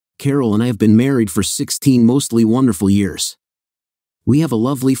Carol and I have been married for 16 mostly wonderful years. We have a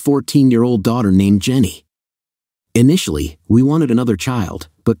lovely 14-year-old daughter named Jenny. Initially, we wanted another child,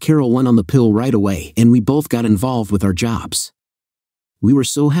 but Carol went on the pill right away and we both got involved with our jobs. We were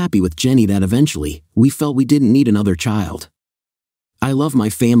so happy with Jenny that eventually, we felt we didn't need another child. I love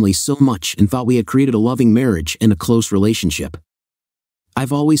my family so much and thought we had created a loving marriage and a close relationship.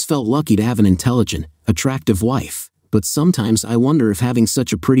 I've always felt lucky to have an intelligent, attractive wife, but sometimes I wonder if having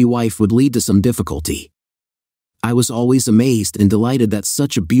such a pretty wife would lead to some difficulty. I was always amazed and delighted that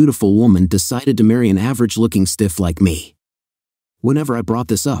such a beautiful woman decided to marry an average-looking stiff like me. Whenever I brought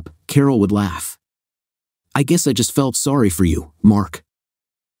this up, Carol would laugh. I guess I just felt sorry for you, Mark.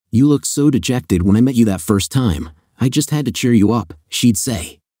 You looked so dejected when I met you that first time. I just had to cheer you up, she'd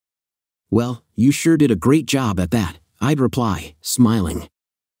say. Well, you sure did a great job at that, I'd reply, smiling.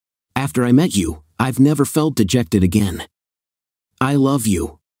 After I met you, I've never felt dejected again. I love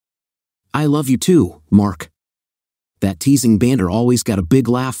you. I love you too, Mark. That teasing banter always got a big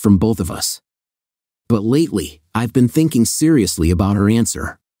laugh from both of us. But lately, I've been thinking seriously about her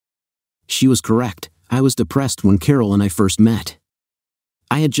answer. She was correct. I was depressed when Carol and I first met.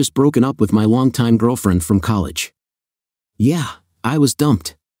 I had just broken up with my longtime girlfriend from college. Yeah, I was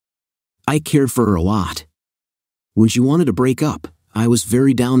dumped. I cared for her a lot. When she wanted to break up, I was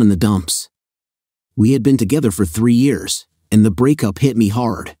very down in the dumps. We had been together for 3 years, and the breakup hit me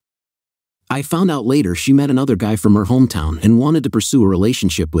hard. I found out later she met another guy from her hometown and wanted to pursue a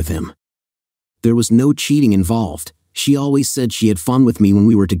relationship with him. There was no cheating involved. She always said she had fun with me when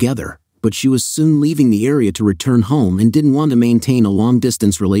we were together, but she was soon leaving the area to return home and didn't want to maintain a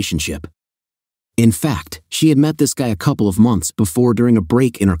long-distance relationship. In fact, she had met this guy a couple of months before during a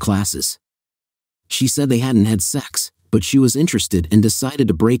break in her classes. She said they hadn't had sex, but she was interested and decided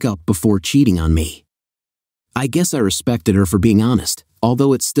to break up before cheating on me. I guess I respected her for being honest,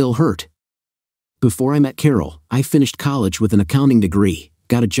 although it still hurt. Before I met Carol, I finished college with an accounting degree,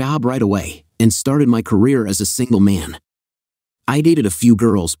 got a job right away, and started my career as a single man. I dated a few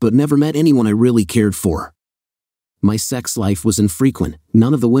girls but never met anyone I really cared for. My sex life was infrequent,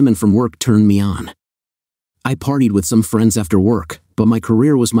 none of the women from work turned me on. I partied with some friends after work, but my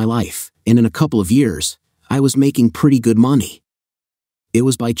career was my life, and in a couple of years, I was making pretty good money. It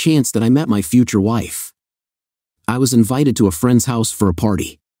was by chance that I met my future wife. I was invited to a friend's house for a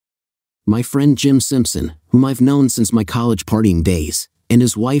party. My friend Jim Simpson, whom I've known since my college partying days, and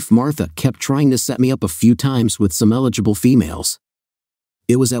his wife Martha kept trying to set me up a few times with some eligible females.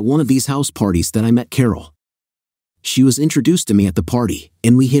 It was at one of these house parties that I met Carol. She was introduced to me at the party,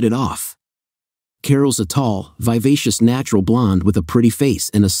 and we hit it off. Carol's a tall, vivacious natural blonde with a pretty face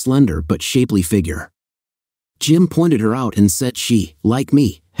and a slender but shapely figure. Jim pointed her out and said she, like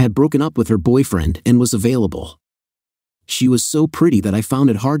me, had broken up with her boyfriend and was available. She was so pretty that I found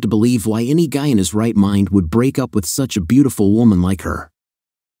it hard to believe why any guy in his right mind would break up with such a beautiful woman like her.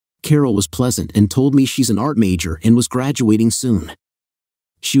 Carol was pleasant and told me she's an art major and was graduating soon.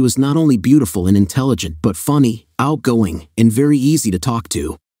 She was not only beautiful and intelligent but funny, outgoing, and very easy to talk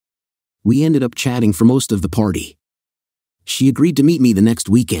to. We ended up chatting for most of the party. She agreed to meet me the next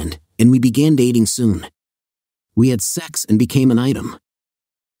weekend, and we began dating soon. We had sex and became an item.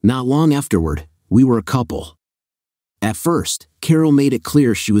 Not long afterward, we were a couple. At first, Carol made it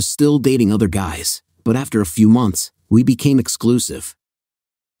clear she was still dating other guys, but after a few months, we became exclusive.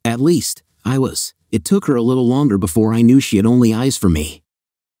 At least, I was. It took her a little longer before I knew she had only eyes for me.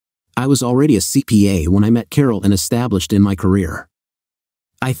 I was already a CPA when I met Carol and established in my career.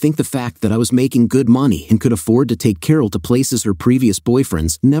 I think the fact that I was making good money and could afford to take Carol to places her previous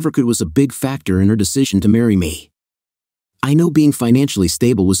boyfriends never could was a big factor in her decision to marry me. I know being financially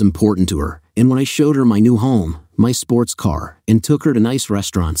stable was important to her, and when I showed her my new home, my sports car, and took her to nice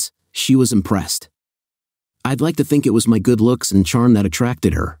restaurants, she was impressed. I'd like to think it was my good looks and charm that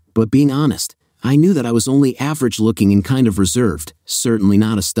attracted her, but being honest, I knew that I was only average-looking and kind of reserved, certainly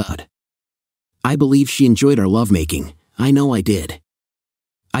not a stud. I believe she enjoyed our lovemaking. I know I did.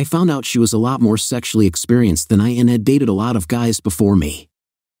 I found out she was a lot more sexually experienced than I and had dated a lot of guys before me.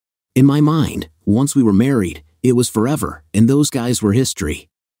 In my mind, once we were married, it was forever, and those guys were history.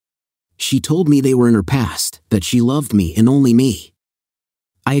 She told me they were in her past, that she loved me and only me.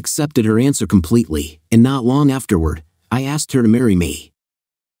 I accepted her answer completely, and not long afterward, I asked her to marry me.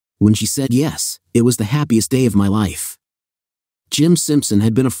 When she said yes, it was the happiest day of my life. Jim Simpson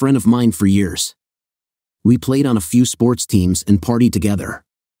had been a friend of mine for years. We played on a few sports teams and partied together.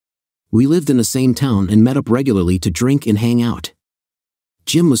 We lived in the same town and met up regularly to drink and hang out.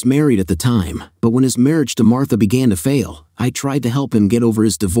 Jim was married at the time, but when his marriage to Martha began to fail, I tried to help him get over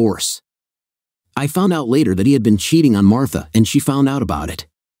his divorce. I found out later that he had been cheating on Martha and she found out about it.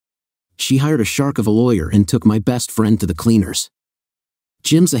 She hired a shark of a lawyer and took my best friend to the cleaners.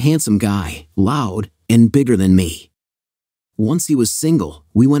 Jim's a handsome guy, loud, and bigger than me. Once he was single,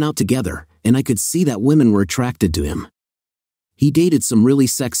 we went out together, and I could see that women were attracted to him. He dated some really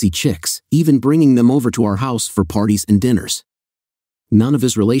sexy chicks, even bringing them over to our house for parties and dinners. None of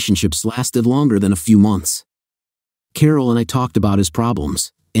his relationships lasted longer than a few months. Carol and I talked about his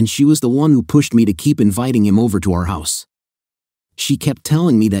problems, and she was the one who pushed me to keep inviting him over to our house. She kept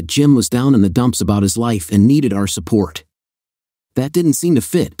telling me that Jim was down in the dumps about his life and needed our support. That didn't seem to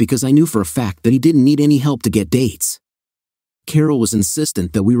fit because I knew for a fact that he didn't need any help to get dates. Carol was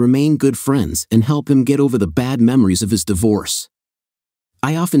insistent that we remain good friends and help him get over the bad memories of his divorce.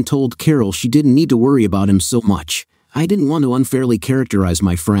 I often told Carol she didn't need to worry about him so much. I didn't want to unfairly characterize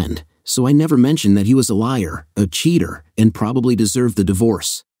my friend, so I never mentioned that he was a liar, a cheater, and probably deserved the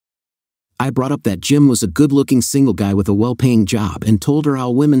divorce. I brought up that Jim was a good-looking single guy with a well-paying job and told her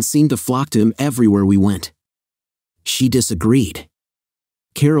how women seemed to flock to him everywhere we went. She disagreed.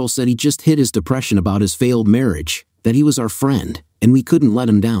 Carol said he just hid his depression about his failed marriage, that he was our friend, and we couldn't let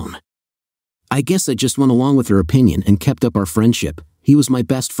him down. I guess I just went along with her opinion and kept up our friendship. He was my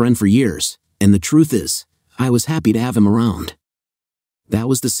best friend for years, and the truth is, I was happy to have him around. That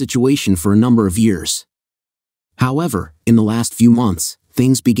was the situation for a number of years. However, in the last few months,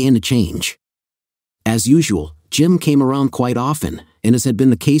 things began to change. As usual, Jim came around quite often, and as had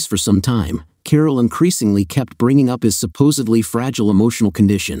been the case for some time, Carol increasingly kept bringing up his supposedly fragile emotional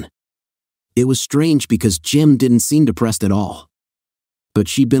condition. It was strange because Jim didn't seem depressed at all. But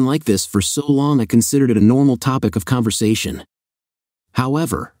she'd been like this for so long I considered it a normal topic of conversation.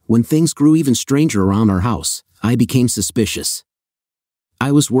 However, when things grew even stranger around our house, I became suspicious.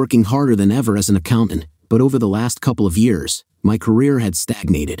 I was working harder than ever as an accountant, but over the last couple of years, my career had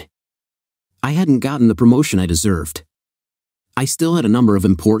stagnated. I hadn't gotten the promotion I deserved. I still had a number of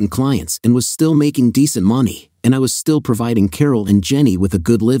important clients and was still making decent money, and I was still providing Carol and Jenny with a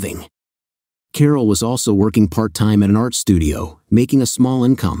good living. Carol was also working part-time at an art studio, making a small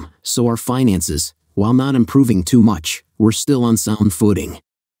income, so our finances, while not improving too much, were still on sound footing.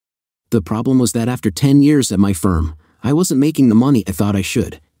 The problem was that after 10 years at my firm, I wasn't making the money I thought I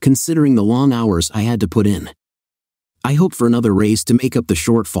should, considering the long hours I had to put in. I hoped for another raise to make up the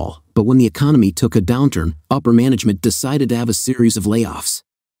shortfall, but when the economy took a downturn, upper management decided to have a series of layoffs.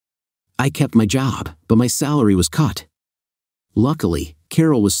 I kept my job, but my salary was cut. Luckily,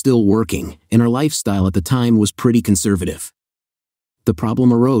 Carol was still working, and our lifestyle at the time was pretty conservative. The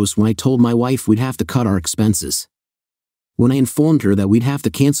problem arose when I told my wife we'd have to cut our expenses. When I informed her that we'd have to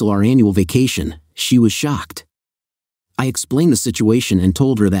cancel our annual vacation, she was shocked. I explained the situation and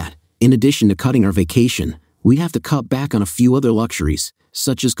told her that, in addition to cutting our vacation, we'd have to cut back on a few other luxuries,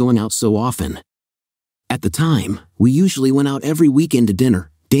 such as going out so often. At the time, we usually went out every weekend to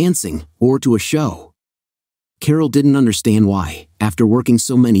dinner, dancing, or to a show. Carol didn't understand why, after working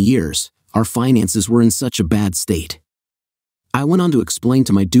so many years, our finances were in such a bad state. I went on to explain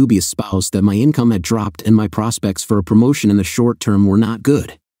to my dubious spouse that my income had dropped and my prospects for a promotion in the short term were not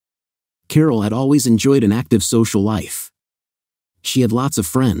good. Carol had always enjoyed an active social life. She had lots of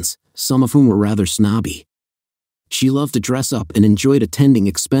friends, some of whom were rather snobby. She loved to dress up and enjoyed attending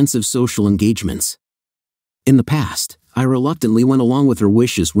expensive social engagements. In the past, I reluctantly went along with her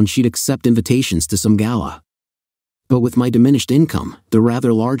wishes when she'd accept invitations to some gala. But with my diminished income, the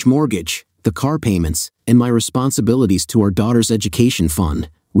rather large mortgage, the car payments, and my responsibilities to our daughter's education fund,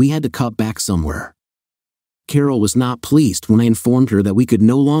 we had to cut back somewhere. Carol was not pleased when I informed her that we could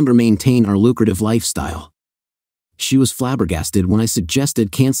no longer maintain our lucrative lifestyle. She was flabbergasted when I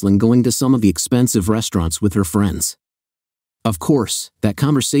suggested canceling going to some of the expensive restaurants with her friends. Of course, that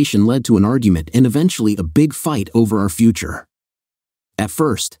conversation led to an argument and eventually a big fight over our future. At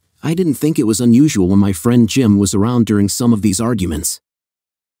first, I didn't think it was unusual when my friend Jim was around during some of these arguments.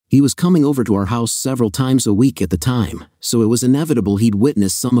 He was coming over to our house several times a week at the time, so it was inevitable he'd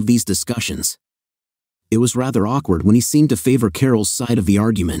witness some of these discussions. It was rather awkward when he seemed to favor Carol's side of the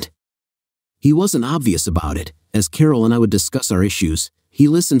argument. He wasn't obvious about it. As Carol and I would discuss our issues, he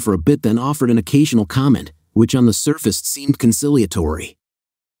listened for a bit then offered an occasional comment, which on the surface seemed conciliatory.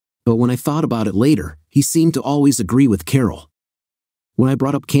 But when I thought about it later, he seemed to always agree with Carol. When I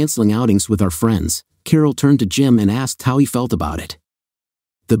brought up canceling outings with our friends, Carol turned to Jim and asked how he felt about it.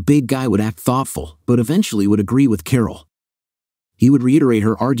 The big guy would act thoughtful, but eventually would agree with Carol. He would reiterate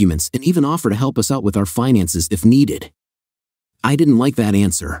her arguments and even offer to help us out with our finances if needed. I didn't like that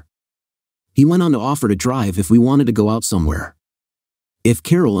answer. He went on to offer to drive if we wanted to go out somewhere. If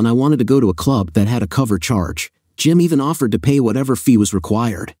Carol and I wanted to go to a club that had a cover charge, Jim even offered to pay whatever fee was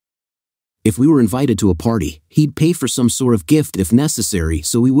required. If we were invited to a party, he'd pay for some sort of gift if necessary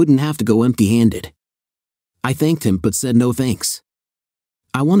so we wouldn't have to go empty-handed. I thanked him but said no thanks.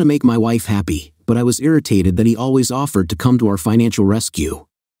 I want to make my wife happy, but I was irritated that he always offered to come to our financial rescue.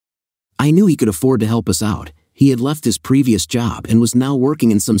 I knew he could afford to help us out. He had left his previous job and was now working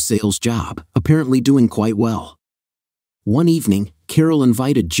in some sales job, apparently doing quite well. One evening, Carol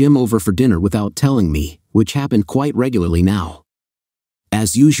invited Jim over for dinner without telling me, which happened quite regularly now.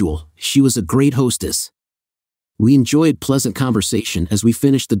 As usual, she was a great hostess. We enjoyed pleasant conversation as we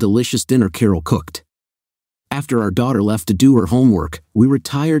finished the delicious dinner Carol cooked. After our daughter left to do her homework, we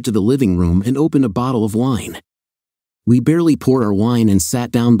retired to the living room and opened a bottle of wine. We barely poured our wine and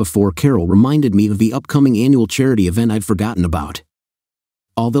sat down before Carol reminded me of the upcoming annual charity event I'd forgotten about.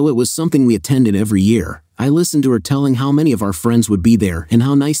 Although it was something we attended every year, I listened to her telling how many of our friends would be there and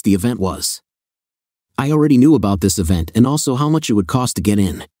how nice the event was. I already knew about this event and also how much it would cost to get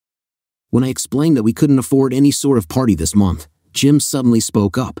in. When I explained that we couldn't afford any sort of party this month, Jim suddenly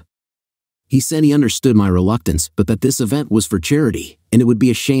spoke up. He said he understood my reluctance but that this event was for charity, and it would be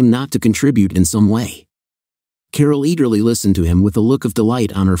a shame not to contribute in some way. Carol eagerly listened to him with a look of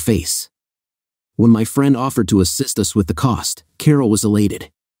delight on her face. When my friend offered to assist us with the cost, Carol was elated.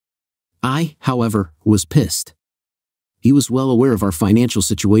 I, however, was pissed. He was well aware of our financial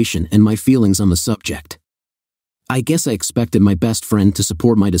situation and my feelings on the subject. I guess I expected my best friend to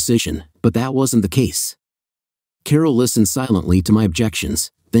support my decision, but that wasn't the case. Carol listened silently to my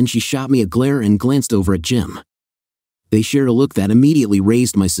objections, then she shot me a glare and glanced over at Jim. They shared a look that immediately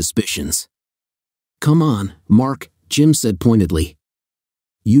raised my suspicions. "Come on, Mark," Jim said pointedly.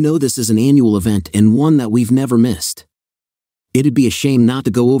 "You know this is an annual event and one that we've never missed. It'd be a shame not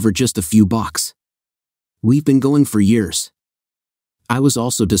to go over just a few bucks. We've been going for years." I was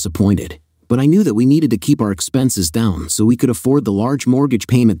also disappointed, but I knew that we needed to keep our expenses down so we could afford the large mortgage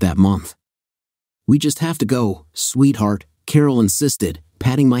payment that month. "We just have to go, sweetheart," Carol insisted,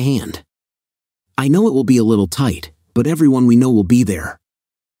 patting my hand. "I know it will be a little tight, but everyone we know will be there."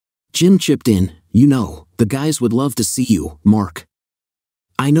 Jim chipped in, "You know, the guys would love to see you, Mark.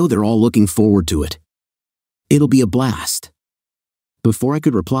 I know they're all looking forward to it. It'll be a blast." Before I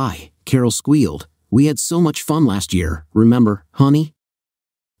could reply, Carol squealed, "We had so much fun last year, remember, honey?"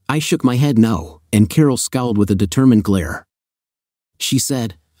 I shook my head no, and Carol scowled with a determined glare. She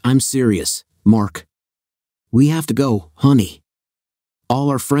said, "I'm serious, Mark. We have to go, honey. All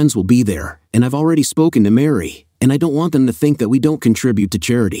our friends will be there, and I've already spoken to Mary, and I don't want them to think that we don't contribute to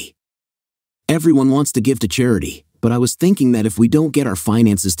charity. Everyone wants to give to charity, but I was thinking that if we don't get our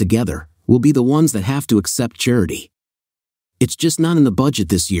finances together, we'll be the ones that have to accept charity. It's just not in the budget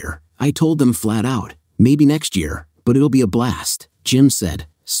this year." I told them flat out, "Maybe next year, but it'll be a blast," Jim said,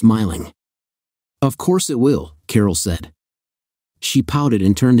 smiling. "Of course it will," Carol said. She pouted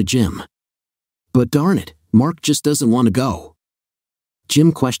and turned to Jim. "But darn it, Mark just doesn't want to go."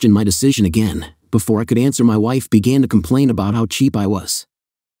 Jim questioned my decision again. Before I could answer, my wife began to complain about how cheap I was.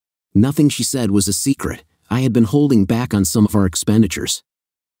 Nothing she said was a secret. I had been holding back on some of our expenditures.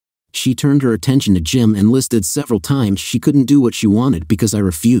 She turned her attention to Jim and listed several times she couldn't do what she wanted because I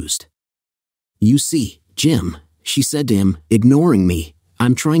refused. "You see, Jim," she said to him, ignoring me,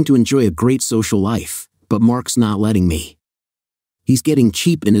 "I'm trying to enjoy a great social life, but Mark's not letting me. He's getting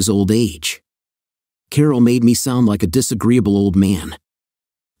cheap in his old age." Carol made me sound like a disagreeable old man.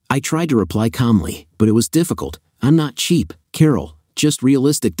 I tried to reply calmly, but it was difficult. "I'm not cheap, Carol, just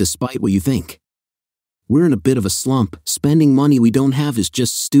realistic despite what you think. We're in a bit of a slump. Spending money we don't have is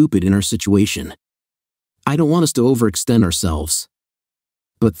just stupid in our situation. I don't want us to overextend ourselves.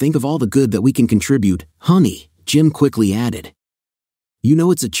 But think of all the good that we can contribute, honey," Jim quickly added. "You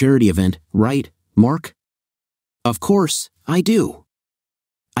know it's a charity event, right, Mark?" "Of course, I do,"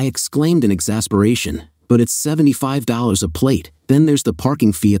 I exclaimed in exasperation, "but it's $75 a plate, then there's the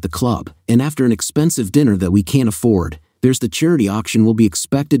parking fee at the club, and after an expensive dinner that we can't afford, there's the charity auction. We'll be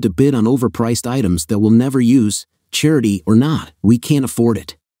expected to bid on overpriced items that we'll never use. Charity or not, we can't afford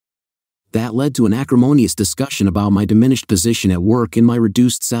it." That led to an acrimonious discussion about my diminished position at work and my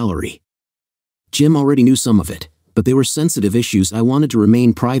reduced salary. Jim already knew some of it, but they were sensitive issues I wanted to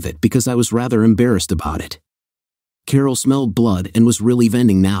remain private because I was rather embarrassed about it. Carol smelled blood and was really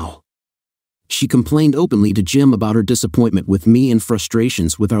venting now. She complained openly to Jim about her disappointment with me and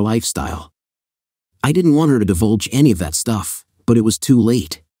frustrations with our lifestyle. I didn't want her to divulge any of that stuff, but it was too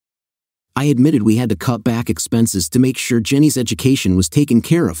late. I admitted we had to cut back expenses to make sure Jenny's education was taken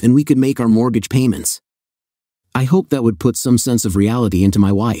care of and we could make our mortgage payments. I hoped that would put some sense of reality into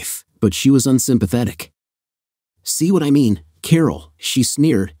my wife, but she was unsympathetic. "See what I mean, Carol?" she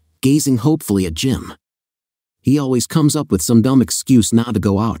sneered, gazing hopefully at Jim. "He always comes up with some dumb excuse not to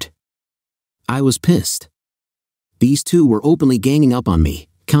go out. I was pissed. These two were openly ganging up on me,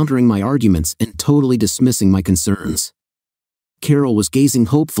 countering my arguments and totally dismissing my concerns. Carol was gazing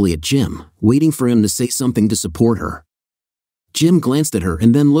hopefully at Jim, waiting for him to say something to support her. Jim glanced at her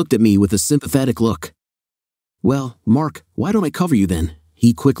and then looked at me with a sympathetic look. "Well, Mark, why don't I cover you then?"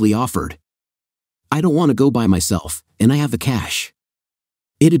 he quickly offered. "I don't want to go by myself, and I have the cash.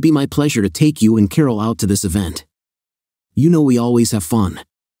 It'd be my pleasure to take you and Carol out to this event. You know we always have fun.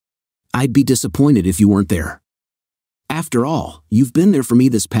 I'd be disappointed if you weren't there. After all, you've been there for me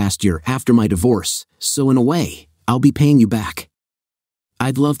this past year after my divorce, so in a way, I'll be paying you back.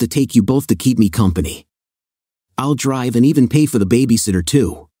 I'd love to take you both to keep me company. I'll drive and even pay for the babysitter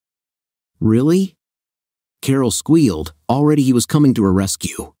too." "Really?" Carol squealed. Already he was coming to her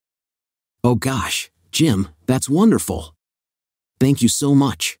rescue. "Oh gosh, Jim, that's wonderful. Thank you so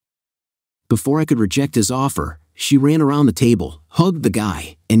much." Before I could reject his offer, she ran around the table, hugged the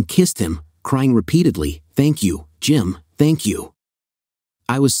guy, and kissed him, crying repeatedly, "Thank you, Jim, thank you."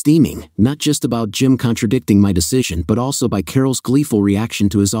 I was steaming, not just about Jim contradicting my decision but also by Carol's gleeful reaction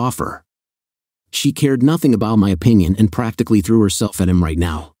to his offer. She cared nothing about my opinion and practically threw herself at him right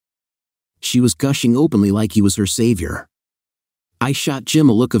now. She was gushing openly like he was her savior. I shot Jim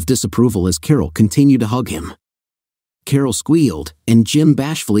a look of disapproval as Carol continued to hug him. Carol squealed, and Jim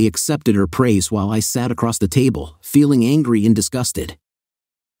bashfully accepted her praise while I sat across the table, feeling angry and disgusted.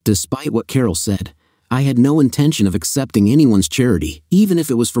 Despite what Carol said, I had no intention of accepting anyone's charity, even if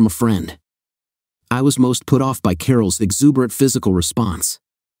it was from a friend. I was most put off by Carol's exuberant physical response.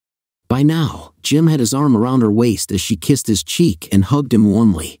 By now, Jim had his arm around her waist as she kissed his cheek and hugged him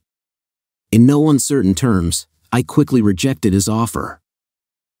warmly. In no uncertain terms, I quickly rejected his offer.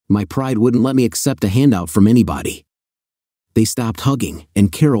 My pride wouldn't let me accept a handout from anybody. They stopped hugging,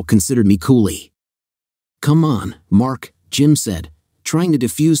 and Carol considered me coolly. "Come on, Mark," Jim said, trying to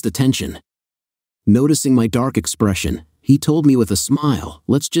diffuse the tension. Noticing my dark expression, he told me with a smile,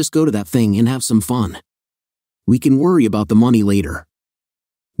 "Let's just go to that thing and have some fun. We can worry about the money later."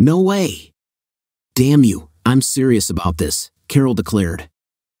 "No way." "Damn you, I'm serious about this," Carol declared.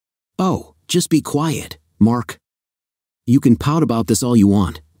 "Oh, just be quiet, Mark. You can pout about this all you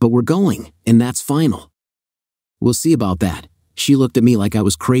want, but we're going, and that's final." "We'll see about that." She looked at me like I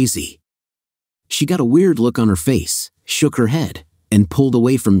was crazy. She got a weird look on her face, shook her head, and pulled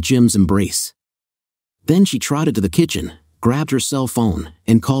away from Jim's embrace. Then she trotted to the kitchen, grabbed her cell phone,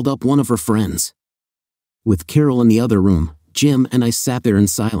 and called up one of her friends. With Carol in the other room, Jim and I sat there in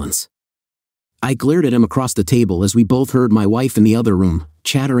silence. I glared at him across the table as we both heard my wife in the other room,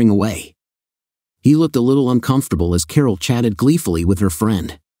 chattering away. He looked a little uncomfortable as Carol chatted gleefully with her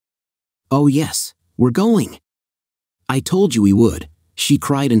friend. "Oh yes, we're going. I told you we would," she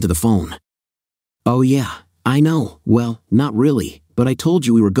cried into the phone. "Oh yeah, I know, well, not really, but I told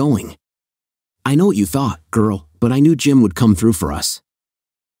you we were going. I know what you thought, girl, but I knew Jim would come through for us.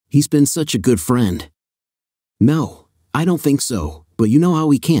 He's been such a good friend." "No, I don't think so, but you know how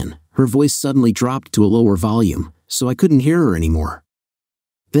we can." Her voice suddenly dropped to a lower volume, so I couldn't hear her anymore.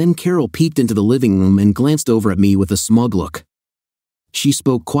 Then Carol peeked into the living room and glanced over at me with a smug look. She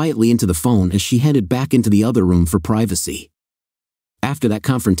spoke quietly into the phone as she headed back into the other room for privacy. After that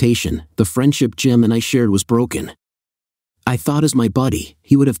confrontation, the friendship Jim and I shared was broken. I thought as my buddy,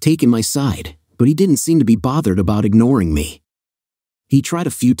 he would have taken my side, but he didn't seem to be bothered about ignoring me. He tried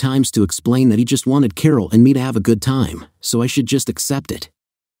a few times to explain that he just wanted Carol and me to have a good time, so I should just accept it.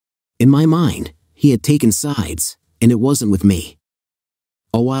 In my mind, he had taken sides, and it wasn't with me.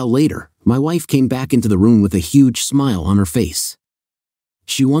 A while later, my wife came back into the room with a huge smile on her face.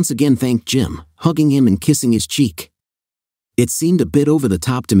 She once again thanked Jim, hugging him and kissing his cheek. It seemed a bit over the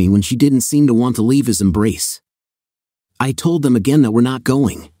top to me when she didn't seem to want to leave his embrace. I told them again that we're not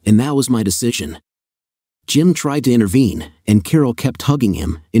going, and that was my decision. Jim tried to intervene, and Carol kept hugging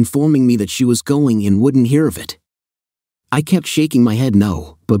him, informing me that she was going and wouldn't hear of it. I kept shaking my head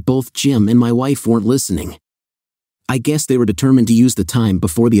no, but both Jim and my wife weren't listening. I guess they were determined to use the time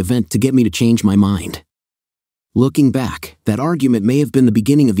before the event to get me to change my mind. Looking back, that argument may have been the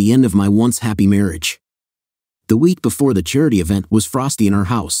beginning of the end of my once happy marriage. The week before the charity event was frosty in our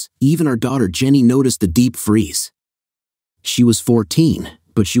house. Even our daughter Jenny noticed a deep freeze. She was 14,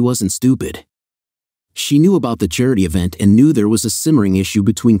 but she wasn't stupid. She knew about the charity event and knew there was a simmering issue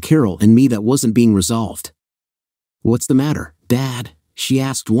between Carol and me that wasn't being resolved. "What's the matter, Dad?" she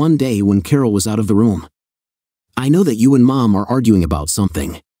asked one day when Carol was out of the room. "I know that you and Mom are arguing about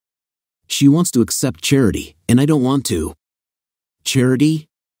something. She wants to accept charity, and I don't want to." "Charity?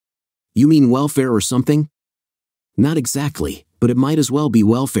 You mean welfare or something?" "Not exactly, but it might as well be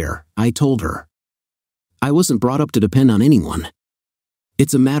welfare," I told her. "I wasn't brought up to depend on anyone.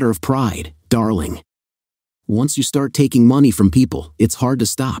 It's a matter of pride," darling. Once you start taking money from people, it's hard to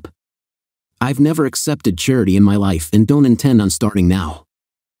stop. I've never accepted charity in my life and don't intend on starting now.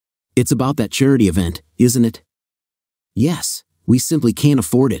 It's about that charity event, isn't it? Yes, we simply can't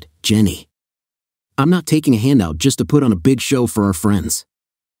afford it, Jenny. I'm not taking a handout just to put on a big show for our friends.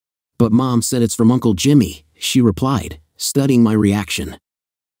 But Mom said it's from Uncle Jimmy, she replied, studying my reaction.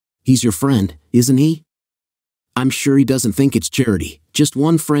 He's your friend, isn't he? I'm sure he doesn't think it's charity, just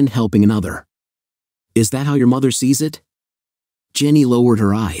one friend helping another. Is that how your mother sees it? Jenny lowered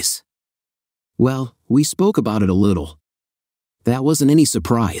her eyes. Well, we spoke about it a little. That wasn't any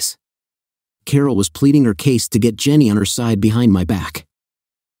surprise. Carol was pleading her case to get Jenny on her side behind my back.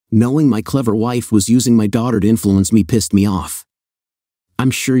 Knowing my clever wife was using my daughter to influence me pissed me off.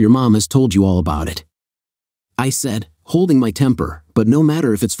 I'm sure your mom has told you all about it. I said, holding my temper, but no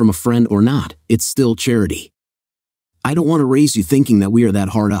matter if it's from a friend or not, it's still charity. I don't want to raise you thinking that we are that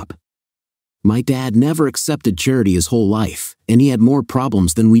hard up. My dad never accepted charity his whole life, and he had more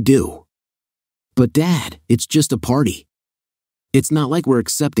problems than we do. But Dad, it's just a party. It's not like we're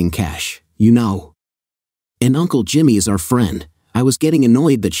accepting cash, you know. And Uncle Jimmy is our friend. I was getting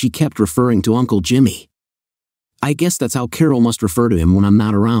annoyed that she kept referring to Uncle Jimmy. I guess that's how Carol must refer to him when I'm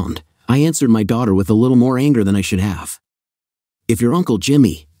not around. I answered my daughter with a little more anger than I should have. If your Uncle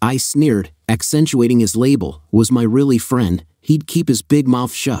Jimmy, I sneered, accentuating his label, was my really friend, he'd keep his big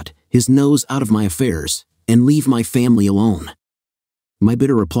mouth shut, his nose out of my affairs, and leave my family alone. My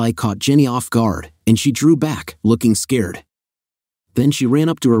bitter reply caught Jenny off guard, and she drew back, looking scared. Then she ran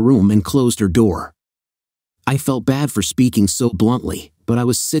up to her room and closed her door. I felt bad for speaking so bluntly, but I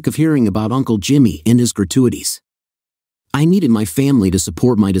was sick of hearing about Uncle Jimmy and his gratuities. I needed my family to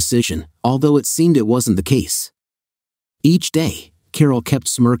support my decision, although it seemed it wasn't the case. Each day, Carol kept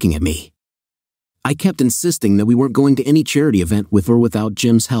smirking at me. I kept insisting that we weren't going to any charity event with or without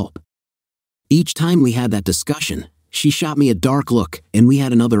Jim's help. Each time we had that discussion, she shot me a dark look, and we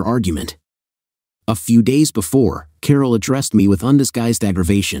had another argument. A few days before, Carol addressed me with undisguised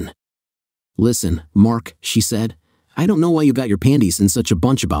aggravation. Listen, Mark, she said, I don't know why you got your panties in such a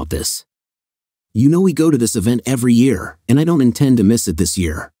bunch about this. You know we go to this event every year, and I don't intend to miss it this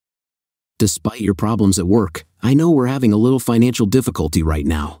year. Despite your problems at work, I know we're having a little financial difficulty right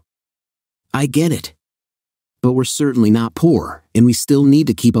now. I get it. But we're certainly not poor, and we still need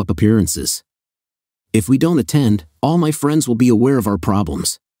to keep up appearances. If we don't attend, all my friends will be aware of our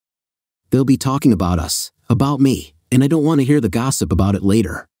problems. They'll be talking about us, about me, and I don't want to hear the gossip about it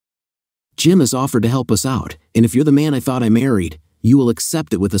later. Jim has offered to help us out, and if you're the man I thought I married, you will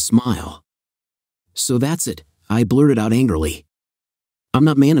accept it with a smile. So that's it, I blurted out angrily. I'm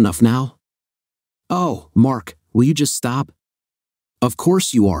not man enough now? Oh, Mark, will you just stop? Of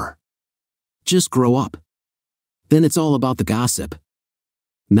course you are. Just grow up. Then it's all about the gossip.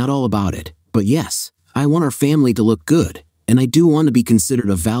 Not all about it, but yes, I want our family to look good, and I do want to be considered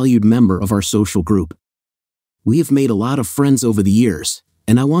a valued member of our social group. We have made a lot of friends over the years,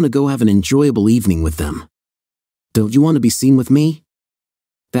 and I want to go have an enjoyable evening with them. Don't you want to be seen with me?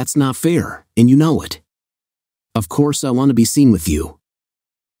 That's not fair, and you know it. Of course I want to be seen with you.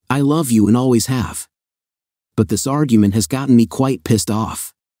 I love you and always have. But this argument has gotten me quite pissed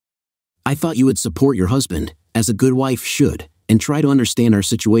off. I thought you would support your husband, as a good wife should, and try to understand our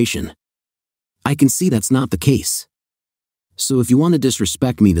situation. I can see that's not the case. So if you want to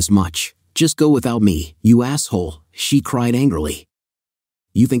disrespect me this much, just go without me, you asshole, she cried angrily.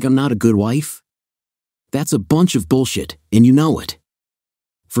 You think I'm not a good wife? That's a bunch of bullshit, and you know it.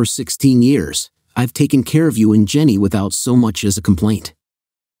 For 16 years, I've taken care of you and Jenny without so much as a complaint.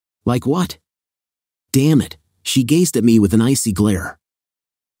 Like what? Damn it, she gazed at me with an icy glare.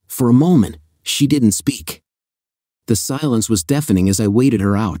 For a moment, she didn't speak. The silence was deafening as I waited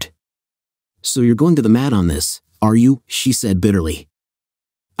her out. So you're going to the mat on this, are you? She said bitterly.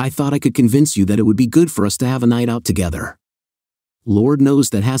 I thought I could convince you that it would be good for us to have a night out together. Lord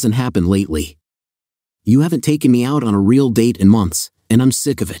knows that hasn't happened lately. You haven't taken me out on a real date in months, and I'm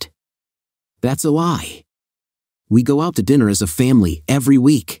sick of it. That's a lie. We go out to dinner as a family every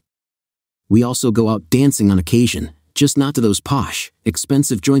week. We also go out dancing on occasion, just not to those posh,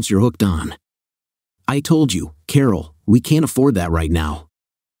 expensive joints you're hooked on. I told you, Carol, we can't afford that right now.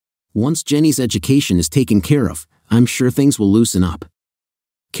 Once Jenny's education is taken care of, I'm sure things will loosen up.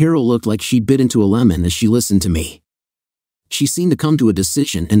 Carol looked like she'd bit into a lemon as she listened to me. She seemed to come to a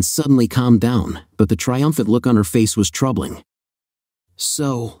decision and suddenly calmed down, but the triumphant look on her face was troubling.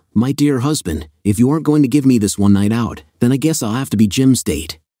 So, my dear husband, if you aren't going to give me this one night out, then I guess I'll have to be Jim's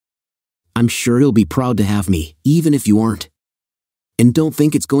date. I'm sure he'll be proud to have me, even if you aren't. And don't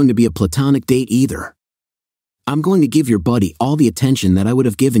think it's going to be a platonic date either. I'm going to give your buddy all the attention that I would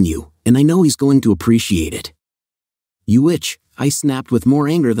have given you, and I know he's going to appreciate it." "You witch," I snapped with more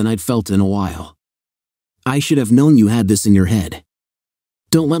anger than I'd felt in a while. "I should have known you had this in your head.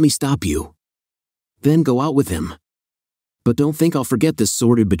 Don't let me stop you. Then go out with him. But don't think I'll forget this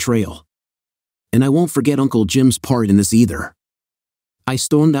sordid betrayal. And I won't forget Uncle Jim's part in this either." I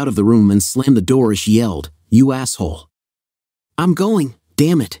stormed out of the room and slammed the door as she yelled, "You asshole." "I'm going,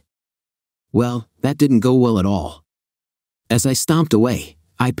 damn it." Well, that didn't go well at all. As I stomped away,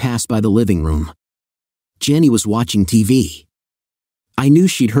 I passed by the living room. Jenny was watching TV. I knew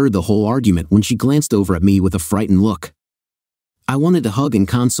she'd heard the whole argument when she glanced over at me with a frightened look. I wanted to hug and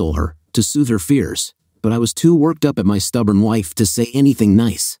console her, to soothe her fears, but I was too worked up at my stubborn wife to say anything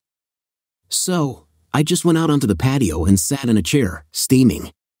nice. So, I just went out onto the patio and sat in a chair,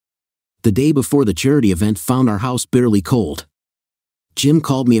 steaming. The day before the charity event found our house bitterly cold. Jim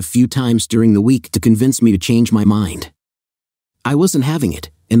called me a few times during the week to convince me to change my mind. I wasn't having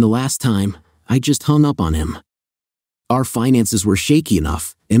it, and the last time, I just hung up on him. Our finances were shaky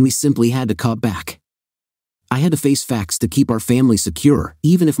enough, and we simply had to cut back. I had to face facts to keep our family secure,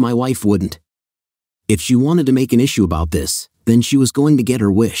 even if my wife wouldn't. If she wanted to make an issue about this, then she was going to get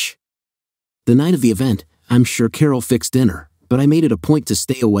her wish. The night of the event, I'm sure Carol fixed dinner, but I made it a point to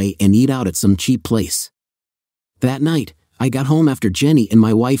stay away and eat out at some cheap place. That night, I got home after Jenny and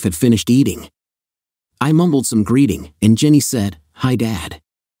my wife had finished eating. I mumbled some greeting, and Jenny said, "Hi, Dad."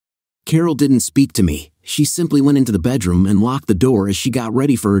 Carol didn't speak to me. She simply went into the bedroom and locked the door as she got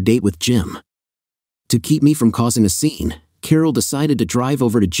ready for her date with Jim. To keep me from causing a scene, Carol decided to drive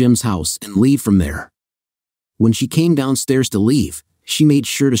over to Jim's house and leave from there. When she came downstairs to leave, she made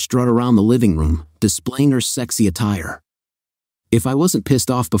sure to strut around the living room, displaying her sexy attire. If I wasn't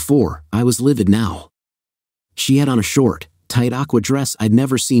pissed off before, I was livid now. She had on a short, tight aqua dress I'd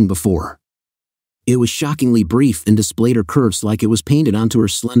never seen before. It was shockingly brief and displayed her curves like it was painted onto her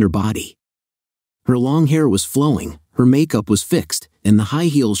slender body. Her long hair was flowing, her makeup was fixed, and the high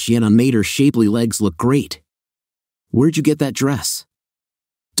heels she had on made her shapely legs look great. "Where'd you get that dress?"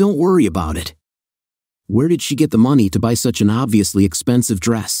 "Don't worry about it." Where did she get the money to buy such an obviously expensive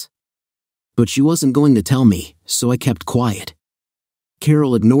dress? But she wasn't going to tell me, so I kept quiet.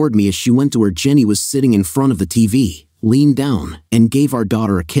 Carol ignored me as she went to where Jenny was sitting in front of the TV, leaned down, and gave our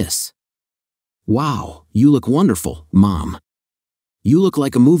daughter a kiss. "Wow, you look wonderful, Mom. You look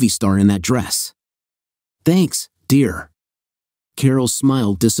like a movie star in that dress." "Thanks, dear." Carol's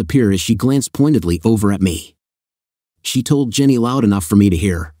smile disappeared as she glanced pointedly over at me. She told Jenny loud enough for me to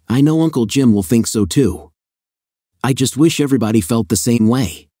hear, "I know Uncle Jim will think so too. I just wish everybody felt the same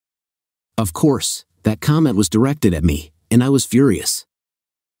way." Of course, that comment was directed at me, and I was furious.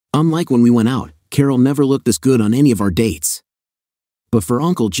 Unlike when we went out, Carol never looked this good on any of our dates. But for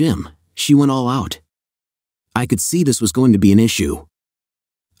Uncle Jim, she went all out. I could see this was going to be an issue.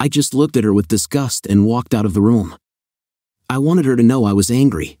 I just looked at her with disgust and walked out of the room. I wanted her to know I was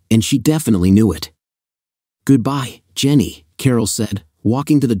angry, and she definitely knew it. "Goodbye, Jenny," Carol said,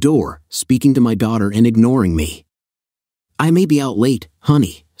 walking to the door, speaking to my daughter and ignoring me. "I may be out late,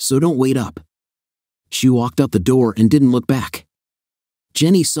 honey, so don't wait up." She walked out the door and didn't look back.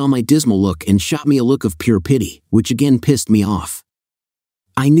 Jenny saw my dismal look and shot me a look of pure pity, which again pissed me off.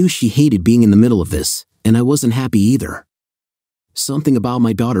 I knew she hated being in the middle of this, and I wasn't happy either. Something about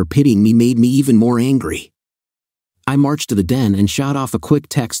my daughter pitying me made me even more angry. I marched to the den and shot off a quick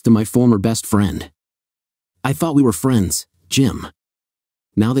text to my former best friend. "I thought we were friends, Jim.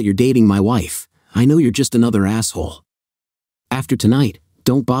 Now that you're dating my wife, I know you're just another asshole. After tonight,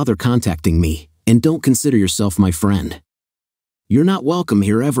 don't bother contacting me, and don't consider yourself my friend. You're not welcome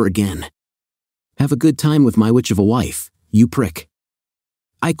here ever again. Have a good time with my witch of a wife, you prick."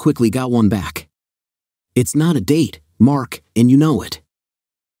 I quickly got one back. "It's not a date, Mark, and you know it.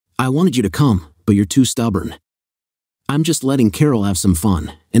 I wanted you to come, but you're too stubborn. I'm just letting Carol have some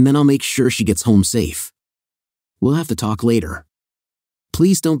fun, and then I'll make sure she gets home safe. We'll have to talk later.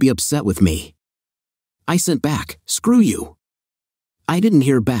 Please don't be upset with me." I sent back, "Screw you." I didn't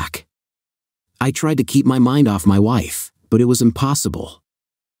hear back. I tried to keep my mind off my wife, but it was impossible.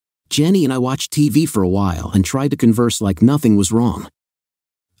 Jenny and I watched TV for a while and tried to converse like nothing was wrong.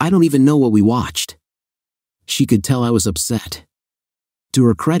 I don't even know what we watched. She could tell I was upset. To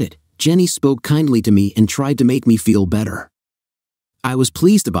her credit, Jenny spoke kindly to me and tried to make me feel better. I was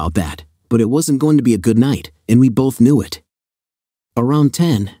pleased about that, but it wasn't going to be a good night, and we both knew it. Around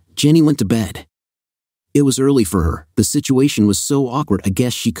 10, Jenny went to bed. It was early for her. The situation was so awkward I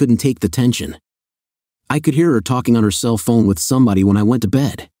guess she couldn't take the tension. I could hear her talking on her cell phone with somebody when I went to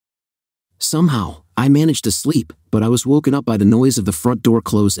bed. Somehow, I managed to sleep, but I was woken up by the noise of the front door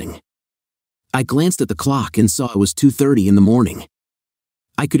closing. I glanced at the clock and saw it was 2:30 in the morning.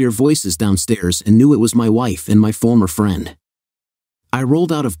 I could hear voices downstairs and knew it was my wife and my former friend. I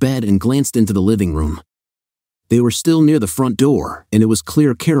rolled out of bed and glanced into the living room. They were still near the front door, and it was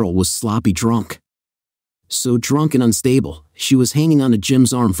clear Carol was sloppy drunk. So drunk and unstable, she was hanging onto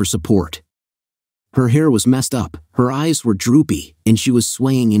Jim's arm for support. Her hair was messed up, her eyes were droopy, and she was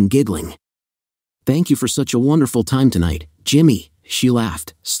swaying and giggling. "Thank you for such a wonderful time tonight, Jimmy," she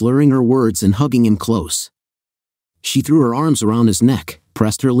laughed, slurring her words and hugging him close. She threw her arms around his neck,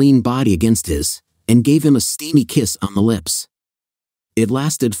 pressed her lean body against his, and gave him a steamy kiss on the lips. It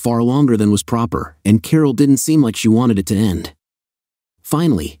lasted far longer than was proper, and Carol didn't seem like she wanted it to end.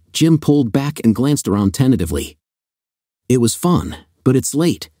 Finally, Jim pulled back and glanced around tentatively. "It was fun, but it's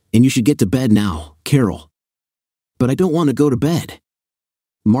late, and you should get to bed now, Carol." "But I don't want to go to bed.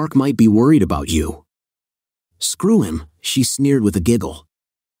 Mark might be worried about you." "Screw him," she sneered with a giggle.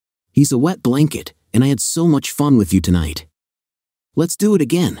 "He's a wet blanket, and I had so much fun with you tonight. Let's do it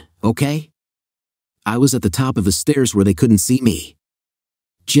again, okay?" I was at the top of the stairs where they couldn't see me.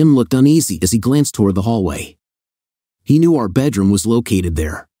 Jim looked uneasy as he glanced toward the hallway. He knew our bedroom was located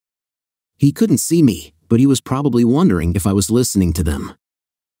there. He couldn't see me, but he was probably wondering if I was listening to them.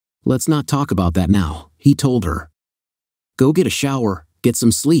 "Let's not talk about that now," he told her. "Go get a shower, get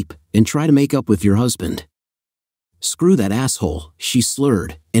some sleep, and try to make up with your husband." "Screw that asshole," she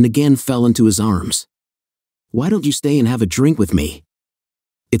slurred, and again fell into his arms. "Why don't you stay and have a drink with me?"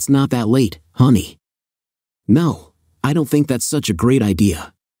 "It's not that late, honey." "No, I don't think that's such a great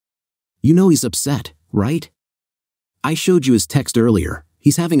idea. You know he's upset, right? I showed you his text earlier.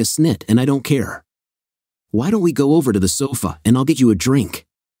 He's having a snit and I don't care. Why don't we go over to the sofa and I'll get you a drink?"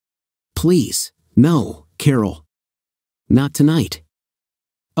 "Please, no, Carol. Not tonight."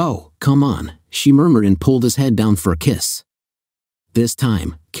 "Oh, come on," she murmured and pulled his head down for a kiss. This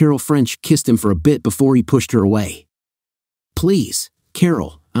time, Carol French kissed him for a bit before he pushed her away. "Please,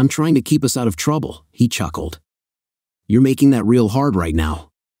 Carol, I'm trying to keep us out of trouble," he chuckled. "You're making that real hard right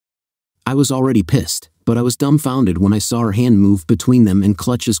now." I was already pissed, but I was dumbfounded when I saw her hand move between them and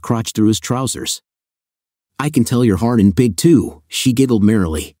clutch his crotch through his trousers. "I can tell you're hard and big too," she giggled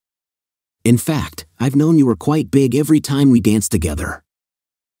merrily. "In fact, I've known you were quite big every time we danced together.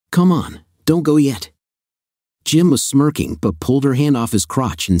 Come on, don't go yet." Jim was smirking but pulled her hand off his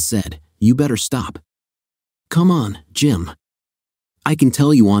crotch and said, "You better stop." "Come on, Jim. I can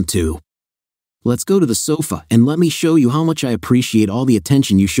tell you want to. Let's go to the sofa and let me show you how much I appreciate all the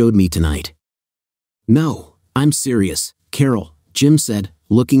attention you showed me tonight." "No, I'm serious, Carol," Jim said,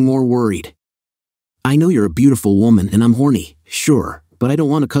 looking more worried. "I know you're a beautiful woman and I'm horny, sure, but I don't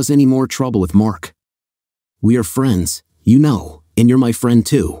want to cause any more trouble with Mark. We are friends, you know, and you're my friend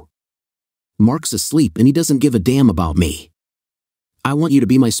too. Mark's asleep and he doesn't give a damn about me. I want you to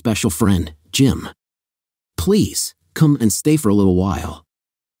be my special friend, Jim. Please, come and stay for a little while."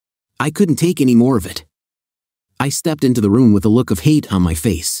 I couldn't take any more of it. I stepped into the room with a look of hate on my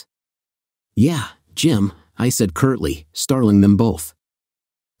face. "Yeah, Jim," I said curtly, startling them both.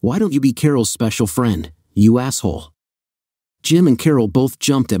 "Why don't you be Carol's special friend, you asshole?" Jim and Carol both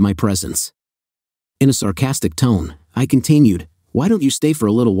jumped at my presence. In a sarcastic tone, I continued, "Why don't you stay for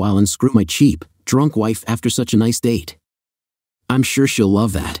a little while and screw my cheap, drunk wife after such a nice date? I'm sure she'll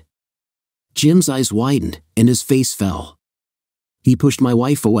love that." Jim's eyes widened, and his face fell. He pushed my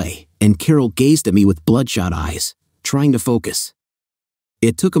wife away, and Carol gazed at me with bloodshot eyes, trying to focus.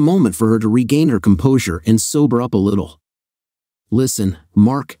 It took a moment for her to regain her composure and sober up a little. "Listen,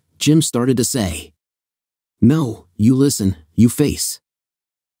 Mark," Jim started to say. "No, you listen, you face.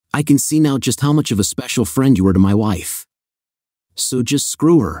 I can see now just how much of a special friend you were to my wife. So just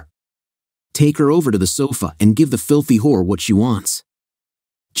screw her. Take her over to the sofa and give the filthy whore what she wants."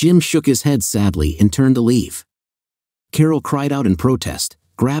 Jim shook his head sadly and turned to leave. Carol cried out in protest,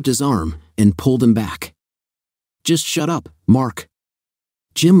 grabbed his arm, and pulled him back. "Just shut up, Mark.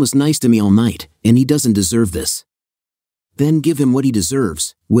 Jim was nice to me all night, and he doesn't deserve this. Then give him what he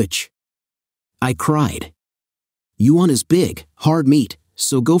deserves, which?" I cried. "You want his big, hard meat,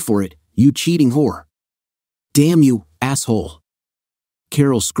 so go for it, you cheating whore. Damn you, asshole."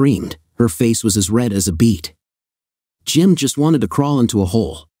 Carol screamed, her face was as red as a beet. Jim just wanted to crawl into a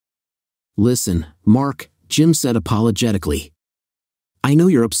hole. "Listen, Mark," Jim said apologetically. "I know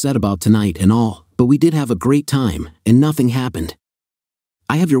you're upset about tonight and all, but we did have a great time, and nothing happened.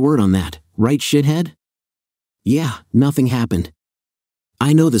 I have your word on that, right, shithead?" "Yeah, nothing happened."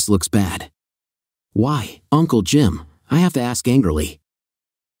 "I know this looks bad." "Why, Uncle Jim?" I have to ask angrily.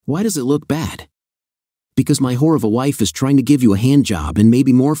 "Why does it look bad?" "Because my whore of a wife is trying to give you a hand job and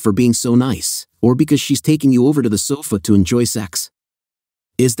maybe more for being so nice, or because she's taking you over to the sofa to enjoy sex.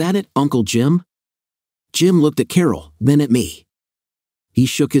 Is that it, Uncle Jim? Jim looked at Carol, then at me. He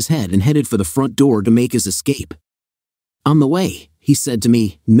shook his head and headed for the front door to make his escape. On the way, he said to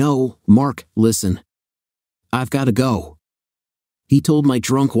me, "No, Mark, listen. I've got to go." He told my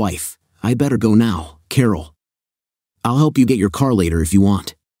drunk wife, "I better go now, Carol. I'll help you get your car later if you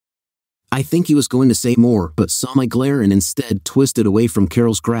want." I think he was going to say more, but saw my glare and instead twisted away from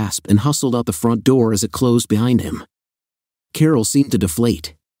Carol's grasp and hustled out the front door as it closed behind him. Carol seemed to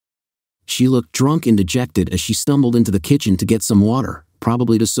deflate. She looked drunk and dejected as she stumbled into the kitchen to get some water,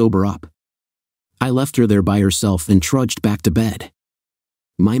 probably to sober up. I left her there by herself and trudged back to bed.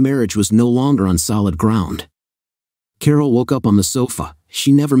 My marriage was no longer on solid ground. Carol woke up on the sofa.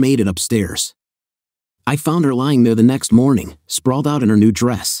 She never made it upstairs. I found her lying there the next morning, sprawled out in her new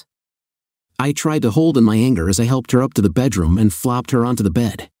dress. I tried to hold in my anger as I helped her up to the bedroom and flopped her onto the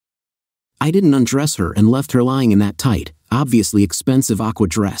bed. I didn't undress her and left her lying in that tight, obviously expensive aqua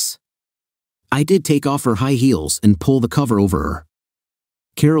dress. I did take off her high heels and pull the cover over her.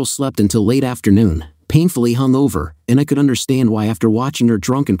 Carol slept until late afternoon, painfully hungover, and I could understand why after watching her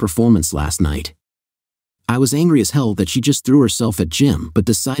drunken performance last night. I was angry as hell that she just threw herself at Jim but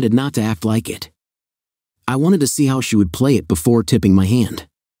decided not to act like it. I wanted to see how she would play it before tipping my hand.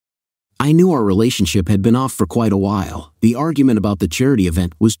 I knew our relationship had been off for quite a while. The argument about the charity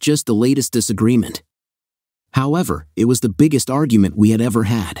event was just the latest disagreement. However, it was the biggest argument we had ever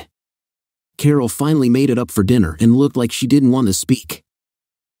had. Carol finally made it up for dinner and looked like she didn't want to speak.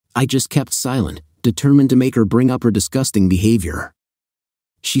 I just kept silent, determined to make her bring up her disgusting behavior.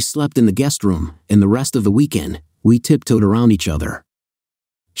 She slept in the guest room, and the rest of the weekend, we tiptoed around each other.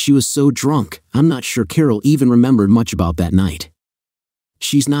 She was so drunk, I'm not sure Carol even remembered much about that night.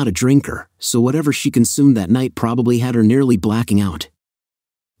 She's not a drinker, so whatever she consumed that night probably had her nearly blacking out.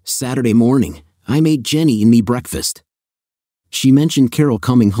 Saturday morning, I made Jenny and me breakfast. She mentioned Carol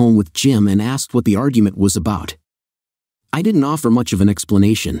coming home with Jim and asked what the argument was about. I didn't offer much of an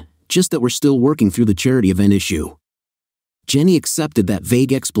explanation, just that we're still working through the charity event issue. Jenny accepted that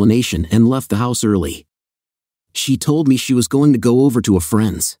vague explanation and left the house early. She told me she was going to go over to a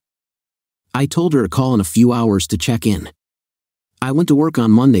friend's. I told her to call in a few hours to check in. I went to work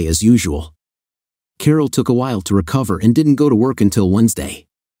on Monday as usual. Carol took a while to recover and didn't go to work until Wednesday.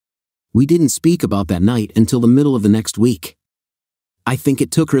 We didn't speak about that night until the middle of the next week. I think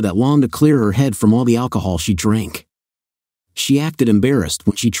it took her that long to clear her head from all the alcohol she drank. She acted embarrassed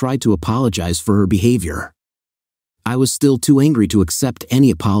when she tried to apologize for her behavior. I was still too angry to accept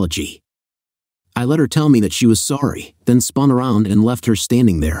any apology. I let her tell me that she was sorry, then spun around and left her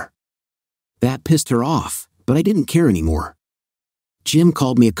standing there. That pissed her off, but I didn't care anymore. Jim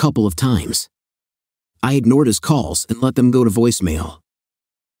called me a couple of times. I ignored his calls and let them go to voicemail.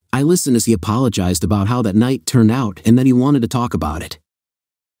 I listened as he apologized about how that night turned out and that he wanted to talk about it.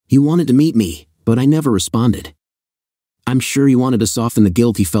 He wanted to meet me, but I never responded. I'm sure he wanted to soften the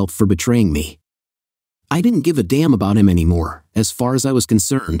guilt he felt for betraying me. I didn't give a damn about him anymore. As far as I was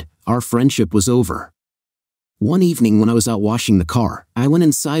concerned, our friendship was over. One evening when I was out washing the car, I went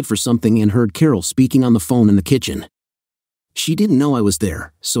inside for something and heard Carol speaking on the phone in the kitchen. She didn't know I was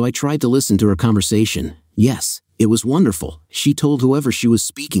there, so I tried to listen to her conversation. Yes, it was wonderful, she told whoever she was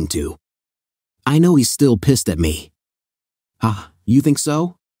speaking to. I know he's still pissed at me. You think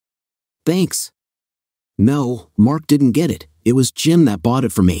so? Thanks. No, Mark didn't get it. It was Jim that bought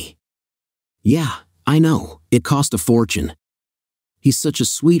it for me. Yeah, I know, it cost a fortune. He's such a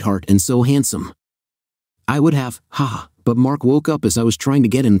sweetheart and so handsome. I would have, but Mark woke up as I was trying to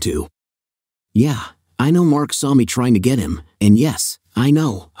get him to. Yeah, I know Mark saw me trying to get him, and yes, I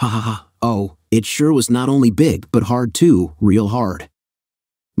know, Oh, it sure was not only big but hard too, real hard.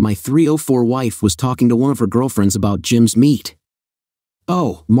 My 304 wife was talking to one of her girlfriends about Jim's meat.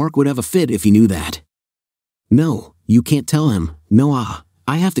 Oh, Mark would have a fit if he knew that. No, you can't tell him, no,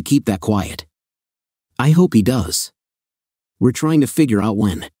 I have to keep that quiet. I hope he does. We're trying to figure out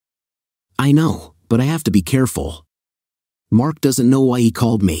when. I know, but I have to be careful. Mark doesn't know why he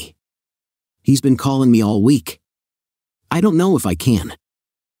called me. He's been calling me all week. I don't know if I can.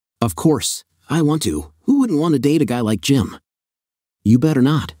 Of course, I want to. Who wouldn't want to date a guy like Jim? You better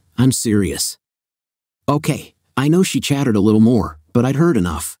not, I'm serious. Okay, I know she chattered a little more, but I'd heard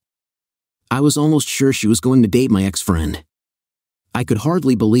enough. I was almost sure she was going to date my ex-friend. I could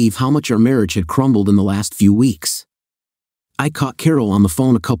hardly believe how much our marriage had crumbled in the last few weeks. I caught Carol on the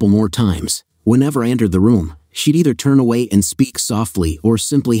phone a couple more times. Whenever I entered the room, she'd either turn away and speak softly or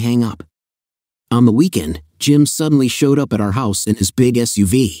simply hang up. On the weekend, Jim suddenly showed up at our house in his big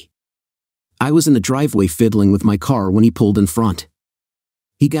SUV. I was in the driveway fiddling with my car when he pulled in front.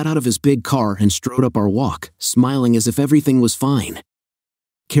 He got out of his big car and strode up our walk, smiling as if everything was fine.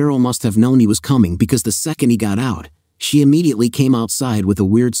 Carol must have known he was coming because the second he got out, she immediately came outside with a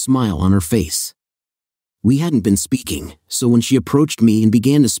weird smile on her face. We hadn't been speaking, so when she approached me and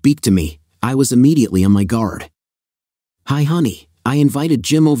began to speak to me, I was immediately on my guard. "Hi honey, I invited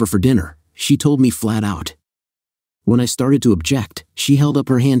Jim over for dinner," she told me flat out. When I started to object, she held up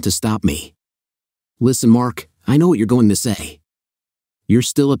her hand to stop me. "Listen Mark, I know what you're going to say. You're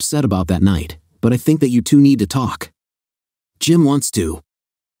still upset about that night, but I think that you two need to talk. Jim wants to.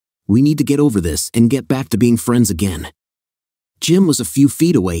 We need to get over this and get back to being friends again." Jim was a few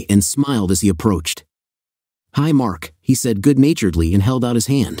feet away and smiled as he approached. "Hi Mark," he said good-naturedly and held out his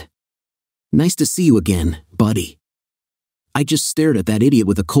hand. "Nice to see you again, buddy." I just stared at that idiot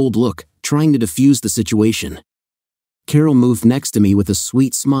with a cold look, trying to defuse the situation. Carol moved next to me with a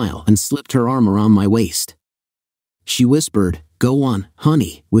sweet smile and slipped her arm around my waist. She whispered, "Go on,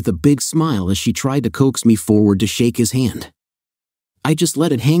 honey," with a big smile as she tried to coax me forward to shake his hand. I just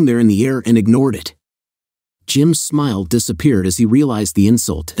let it hang there in the air and ignored it. Jim's smile disappeared as he realized the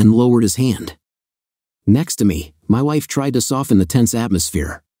insult and lowered his hand. Next to me, my wife tried to soften the tense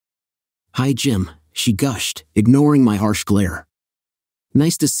atmosphere. "Hi Jim," she gushed, ignoring my harsh glare.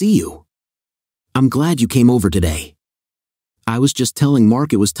 "Nice to see you. I'm glad you came over today. I was just telling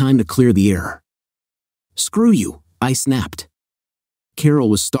Mark it was time to clear the air." "Screw you," I snapped. Carol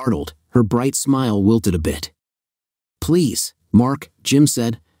was startled, her bright smile wilted a bit. "Please, Mark," Jim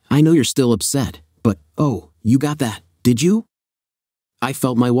said, "I know you're still upset, but, oh, you got that, did you?" I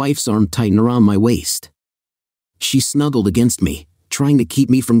felt my wife's arm tighten around my waist. She snuggled against me, trying to keep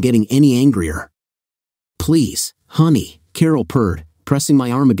me from getting any angrier. "Please, honey," Carol purred, pressing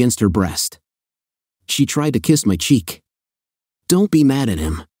my arm against her breast. She tried to kiss my cheek. "Don't be mad at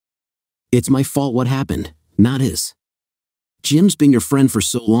him. It's my fault what happened, not his. Jim's been your friend for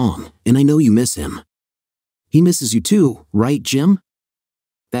so long, and I know you miss him. He misses you too, right, Jim?"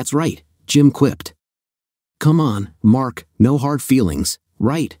 "That's right," Jim quipped. "Come on, Mark, no hard feelings,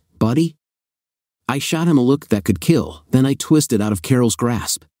 right, buddy?" I shot him a look that could kill, then I twisted out of Carol's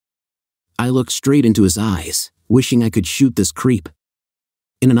grasp. I looked straight into his eyes, wishing I could shoot this creep.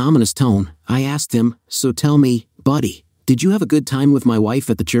 In an ominous tone, I asked him, "So tell me, buddy, did you have a good time with my wife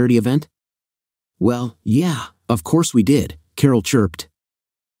at the charity event?" "Well, yeah, of course we did," Carol chirped.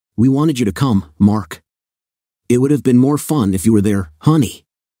 "We wanted you to come, Mark. It would have been more fun if you were there, honey.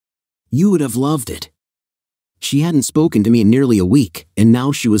 You would have loved it." She hadn't spoken to me in nearly a week, and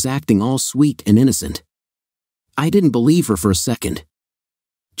now she was acting all sweet and innocent. I didn't believe her for a second.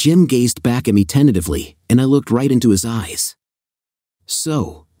 Jim gazed back at me tentatively, and I looked right into his eyes.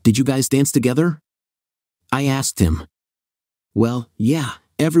 "So, did you guys dance together?" I asked him. "Well, yeah,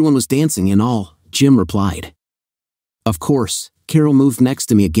 everyone was dancing and all," Jim replied. Of course, Carol moved next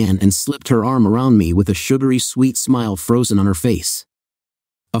to me again and slipped her arm around me with a sugary sweet smile frozen on her face.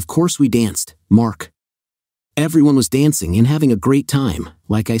 "Of course we danced, Mark. Everyone was dancing and having a great time,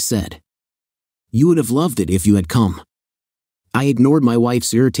 like I said. You would have loved it if you had come." I ignored my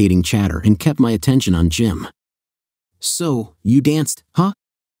wife's irritating chatter and kept my attention on Jim. "So, you danced, huh?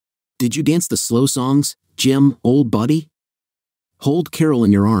 Did you dance the slow songs, Jim, old buddy? Hold Carol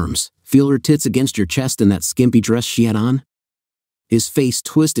in your arms, feel her tits against your chest in that skimpy dress she had on?" His face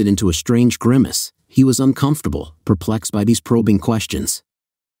twisted into a strange grimace. He was uncomfortable, perplexed by these probing questions.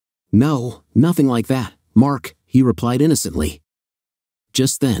 "No, nothing like that, Mark," he replied innocently.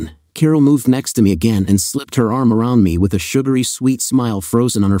 Just then, Carol moved next to me again and slipped her arm around me with a sugary sweet smile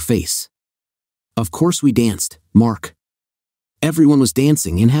frozen on her face. "Of course we danced, Mark. Everyone was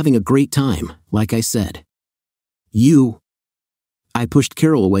dancing and having a great time, like I said. You..." I pushed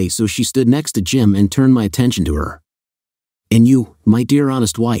Carol away so she stood next to Jim and turned my attention to her. "And you, my dear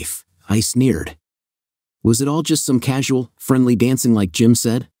honest wife," I sneered. "Was it all just some casual, friendly dancing like Jim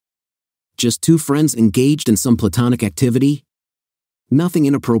said? Just two friends engaged in some platonic activity? Nothing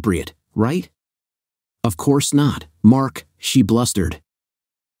inappropriate, right?" "Of course not, Mark," she blustered.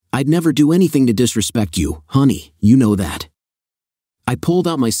 "I'd never do anything to disrespect you, honey, you know that." I pulled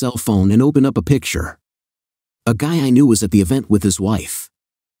out my cell phone and opened up a picture. A guy I knew was at the event with his wife.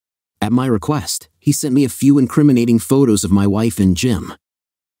 At my request, he sent me a few incriminating photos of my wife and Jim.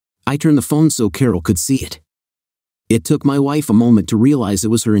 I turned the phone so Carol could see it. It took my wife a moment to realize it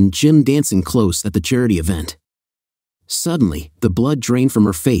was her and Jim dancing close at the charity event. Suddenly, the blood drained from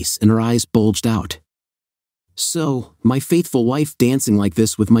her face and her eyes bulged out. "So, my faithful wife dancing like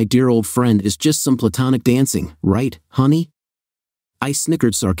this with my dear old friend is just some platonic dancing, right, honey?" I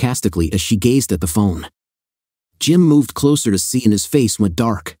snickered sarcastically as she gazed at the phone. Jim moved closer to see and his face went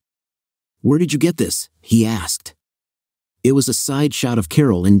dark. "Where did you get this?" he asked. It was a side shot of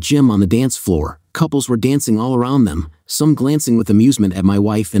Carol and Jim on the dance floor. Couples were dancing all around them, some glancing with amusement at my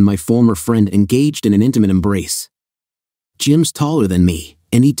wife and my former friend engaged in an intimate embrace. Jim's taller than me,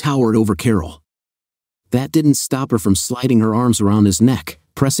 and he towered over Carol. That didn't stop her from sliding her arms around his neck,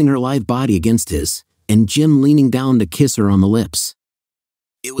 pressing her lithe body against his, and Jim leaning down to kiss her on the lips.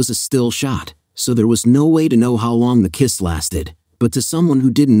 It was a still shot, so there was no way to know how long the kiss lasted, but to someone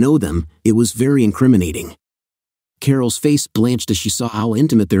who didn't know them, it was very incriminating. Carol's face blanched as she saw how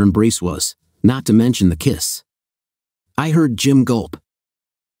intimate their embrace was, not to mention the kiss. I heard Jim gulp.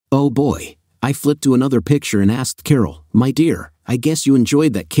 Oh boy. I flipped to another picture and asked Carol, "My dear, I guess you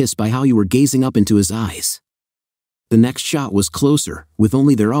enjoyed that kiss by how you were gazing up into his eyes." The next shot was closer, with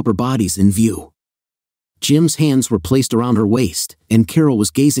only their upper bodies in view. Jim's hands were placed around her waist, and Carol was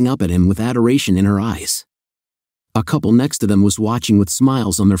gazing up at him with adoration in her eyes. A couple next to them was watching with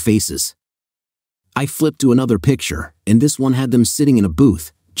smiles on their faces. I flipped to another picture, and this one had them sitting in a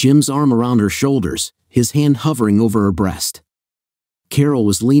booth, Jim's arm around her shoulders, his hand hovering over her breast. Carol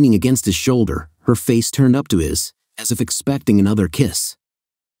was leaning against his shoulder, her face turned up to his, as if expecting another kiss.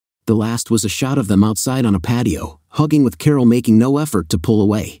 The last was a shot of them outside on a patio, hugging with Carol making no effort to pull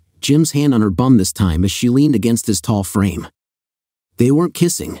away, Jim's hand on her bum this time as she leaned against his tall frame. They weren't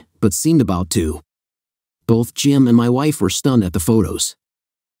kissing, but seemed about to. Both Jim and my wife were stunned at the photos.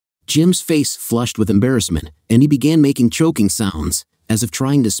 Jim's face flushed with embarrassment, and he began making choking sounds, as if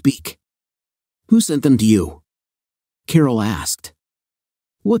trying to speak. "Who sent them to you?" Carol asked.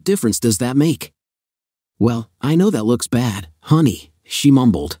 "What difference does that make?" "Well, I know that looks bad, honey," she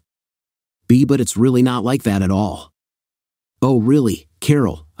mumbled. But it's really not like that at all." "Oh really,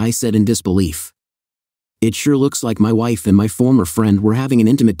 Carol," I said in disbelief. "It sure looks like my wife and my former friend were having an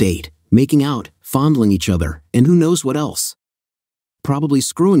intimate date, making out, fondling each other, and who knows what else. Probably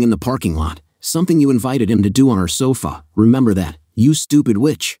screwing in the parking lot, something you invited him to do on our sofa, remember that, you stupid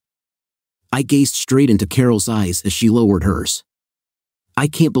witch." I gazed straight into Carol's eyes as she lowered hers. "I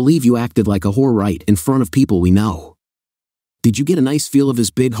can't believe you acted like a whore right in front of people we know. Did you get a nice feel of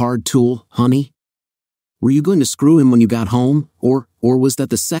his big hard tool, honey? Were you going to screw him when you got home, or was that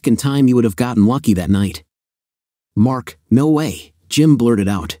the second time you would have gotten lucky that night?" "Mark, no way," Jim blurted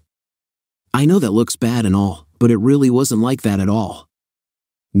out. "I know that looks bad and all, but it really wasn't like that at all.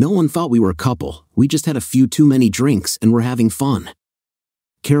 No one thought we were a couple, we just had a few too many drinks and were having fun."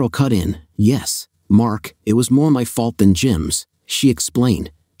 Carol cut in, "Yes, Mark, it was more my fault than Jim's," she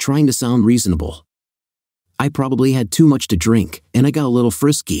explained, trying to sound reasonable. "I probably had too much to drink, and I got a little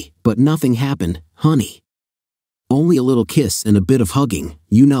frisky, but nothing happened, honey. Only a little kiss and a bit of hugging,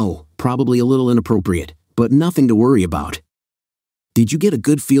 you know, probably a little inappropriate, but nothing to worry about." "Did you get a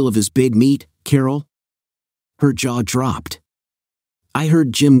good feel of his big meat, Carol?" Her jaw dropped. I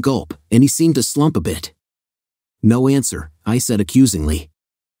heard Jim gulp, and he seemed to slump a bit. "No answer," I said accusingly.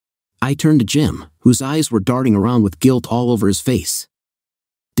 I turned to Jim, whose eyes were darting around with guilt all over his face.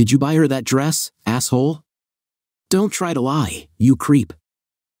 "Did you buy her that dress, asshole? Don't try to lie, you creep."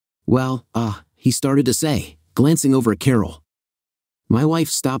 "Well, he started to say, glancing over at Carol. My wife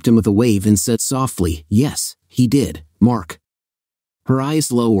stopped him with a wave and said softly, "Yes, he did, Mark." Her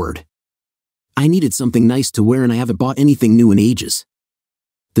eyes lowered. "I needed something nice to wear and I haven't bought anything new in ages.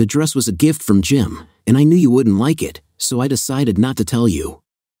 The dress was a gift from Jim, and I knew you wouldn't like it, so I decided not to tell you.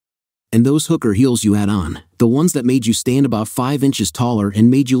 And those hooker heels you had on, the ones that made you stand about 5 inches taller and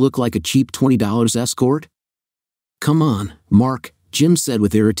made you look like a cheap $20 escort? Come on, Mark," Jim said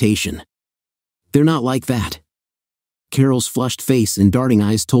with irritation. "They're not like that." Carol's flushed face and darting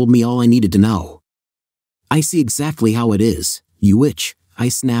eyes told me all I needed to know. "I see exactly how it is, you witch," I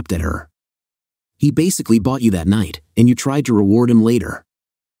snapped at her. "He basically bought you that night, and you tried to reward him later.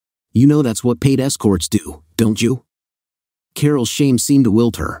 You know that's what paid escorts do, don't you?" Carol's shame seemed to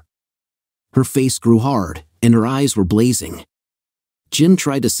wilt her. Her face grew hard, and her eyes were blazing. Jim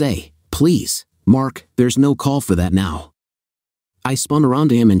tried to say, "Please, Mark, there's no call for that now." I spun around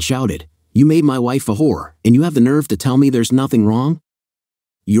to him and shouted, "You made my wife a whore, and you have the nerve to tell me there's nothing wrong?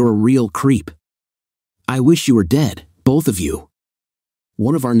 You're a real creep. I wish you were dead, both of you."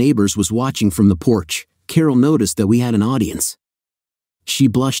 One of our neighbors was watching from the porch. Carol noticed that we had an audience. She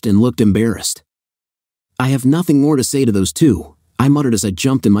blushed and looked embarrassed. "I have nothing more to say to those two," I muttered as I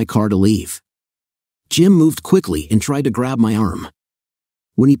jumped in my car to leave. Jim moved quickly and tried to grab my arm.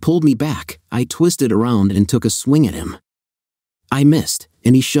 When he pulled me back, I twisted around and took a swing at him. I missed,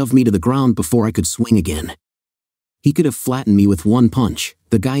 and he shoved me to the ground before I could swing again. He could have flattened me with one punch.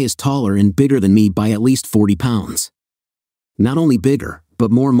 The guy is taller and bigger than me by at least 40 pounds. Not only bigger,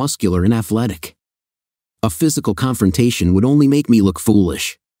 but more muscular and athletic. A physical confrontation would only make me look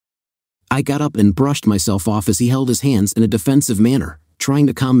foolish. I got up and brushed myself off as he held his hands in a defensive manner, trying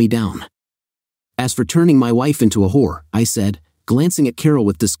to calm me down. As for turning my wife into a whore, I said, glancing at Carol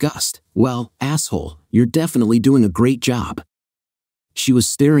with disgust, well, asshole, you're definitely doing a great job. She was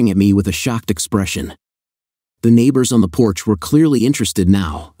staring at me with a shocked expression. The neighbors on the porch were clearly interested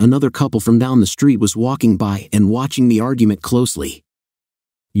now. Another couple from down the street was walking by and watching the argument closely.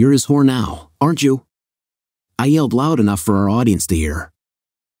 You're his whore now, aren't you? I yelled loud enough for our audience to hear.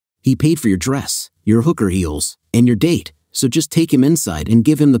 He paid for your dress, your hooker heels, and your date, so just take him inside and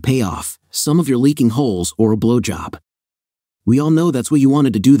give him the payoff, some of your leaking holes or a blowjob. We all know that's what you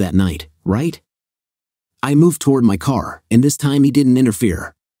wanted to do that night, right? I moved toward my car, and this time he didn't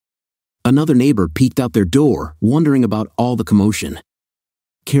interfere. Another neighbor peeked out their door, wondering about all the commotion.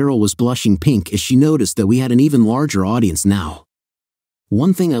 Carol was blushing pink as she noticed that we had an even larger audience now.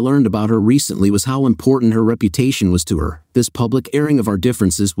 One thing I learned about her recently was how important her reputation was to her. This public airing of our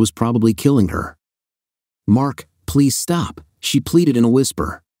differences was probably killing her. Mark, please stop, she pleaded in a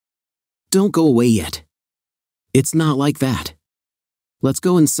whisper. Don't go away yet. It's not like that. Let's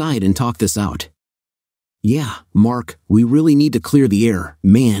go inside and talk this out. Yeah, Mark, we really need to clear the air,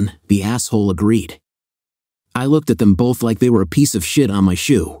 man, the asshole agreed. I looked at them both like they were a piece of shit on my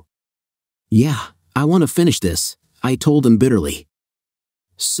shoe. Yeah, I want to finish this, I told him bitterly.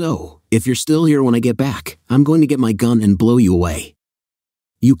 So, if you're still here when I get back, I'm going to get my gun and blow you away.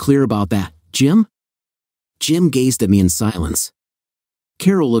 You clear about that, Jim? Jim gazed at me in silence.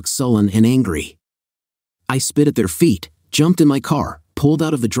 Carol looked sullen and angry. I spit at their feet, jumped in my car, pulled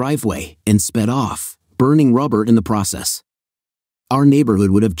out of the driveway, and sped off, burning rubber in the process. Our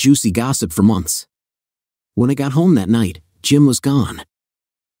neighborhood would have juicy gossip for months. When I got home that night, Jim was gone.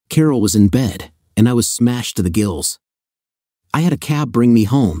 Carol was in bed, and I was smashed to the gills. I had a cab bring me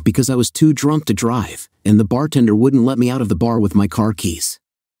home because I was too drunk to drive, and the bartender wouldn't let me out of the bar with my car keys.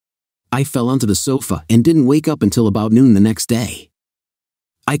 I fell onto the sofa and didn't wake up until about noon the next day.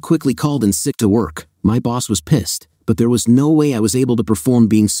 I quickly called in sick to work. My boss was pissed, but there was no way I was able to perform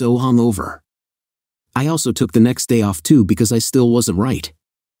being so hungover. I also took the next day off too because I still wasn't right.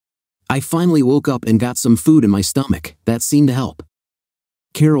 I finally woke up and got some food in my stomach. That seemed to help.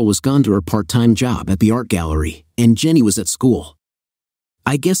 Carol was gone to her part-time job at the art gallery, and Jenny was at school.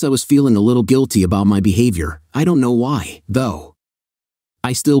 I guess I was feeling a little guilty about my behavior. I don't know why, though.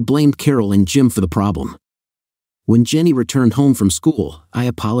 I still blamed Carol and Jim for the problem. When Jenny returned home from school, I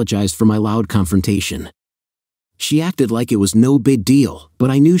apologized for my loud confrontation. She acted like it was no big deal, but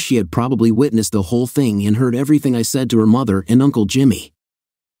I knew she had probably witnessed the whole thing and heard everything I said to her mother and Uncle Jimmy.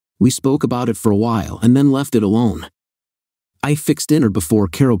 We spoke about it for a while and then left it alone. I fixed dinner before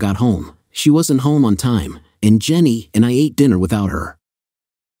Carol got home. She wasn't home on time, and Jenny and I ate dinner without her.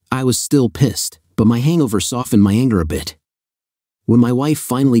 I was still pissed, but my hangover softened my anger a bit. When my wife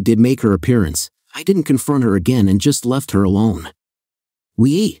finally did make her appearance, I didn't confront her again and just left her alone.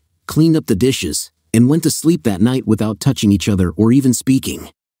 We ate, cleaned up the dishes, and went to sleep that night without touching each other or even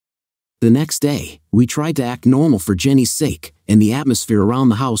speaking. The next day, we tried to act normal for Jenny's sake, and the atmosphere around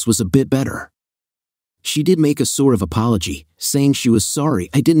the house was a bit better. She did make a sort of apology, saying she was sorry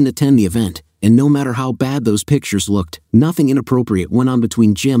I didn't attend the event, and no matter how bad those pictures looked, nothing inappropriate went on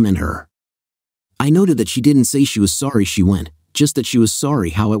between Jim and her. I noted that she didn't say she was sorry she went, just that she was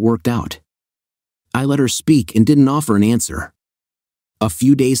sorry how it worked out. I let her speak and didn't offer an answer. A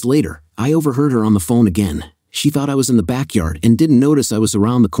few days later, I overheard her on the phone again. She thought I was in the backyard and didn't notice I was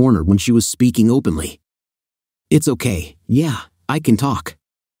around the corner when she was speaking openly. It's okay, yeah, I can talk.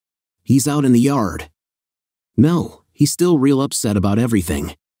 He's out in the yard. No, he's still real upset about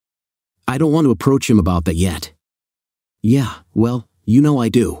everything. I don't want to approach him about that yet. Yeah, well, you know I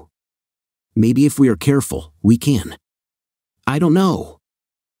do. Maybe if we are careful, we can. I don't know.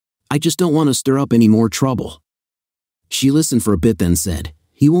 I just don't want to stir up any more trouble. She listened for a bit then said,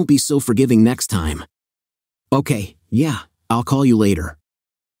 he won't be so forgiving next time. Okay, yeah, I'll call you later.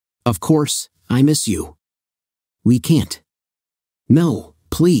 Of course, I miss you. We can't. No,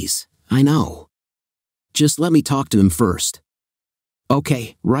 please, I know. Just let me talk to him first.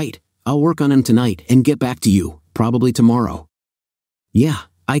 Okay, right, I'll work on him tonight and get back to you, probably tomorrow. Yeah,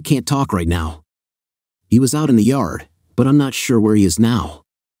 I can't talk right now. He was out in the yard, but I'm not sure where he is now.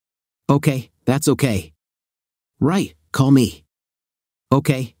 Okay, that's okay. Right, call me.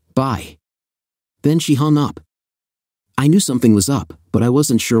 Okay, bye. Then she hung up. I knew something was up, but I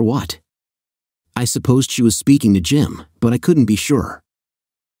wasn't sure what. I supposed she was speaking to Jim, but I couldn't be sure.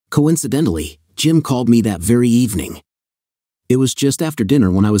 Coincidentally, Jim called me that very evening. It was just after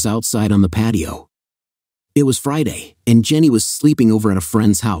dinner when I was outside on the patio. It was Friday, and Jenny was sleeping over at a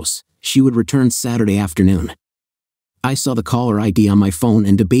friend's house. She would return Saturday afternoon. I saw the caller ID on my phone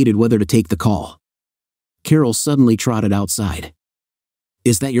and debated whether to take the call. Carol suddenly trotted outside.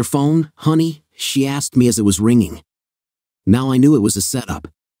 "Is that your phone, honey?" she asked me as it was ringing. Now I knew it was a setup.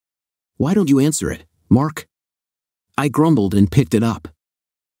 "Why don't you answer it, Mark?" I grumbled and picked it up.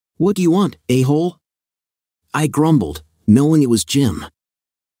 "What do you want, a-hole?" I grumbled, knowing it was Jim.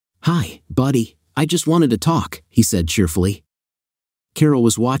 "Hi, buddy, I just wanted to talk," he said cheerfully. Carol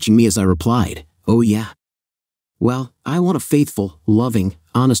was watching me as I replied, "Oh yeah? Well, I want a faithful, loving,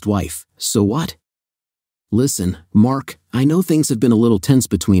 honest wife, so what?" "Listen, Mark, I know things have been a little tense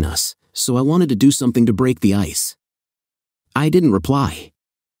between us, so I wanted to do something to break the ice." I didn't reply.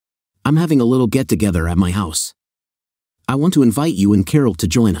 "I'm having a little get-together at my house. I want to invite you and Carol to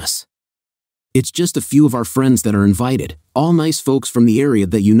join us. It's just a few of our friends that are invited, all nice folks from the area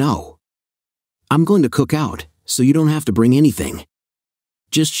that you know. I'm going to cook out, so you don't have to bring anything.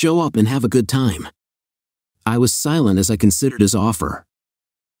 Just show up and have a good time." I was silent as I considered his offer.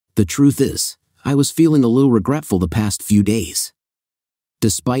 The truth is, I was feeling a little regretful the past few days.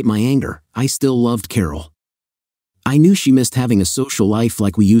 Despite my anger, I still loved Carol. I knew she missed having a social life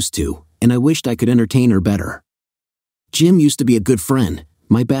like we used to, and I wished I could entertain her better. Jim used to be a good friend,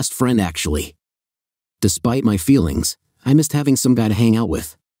 my best friend actually. Despite my feelings, I missed having some guy to hang out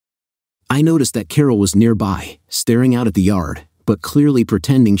with. I noticed that Carol was nearby, staring out at the yard, but clearly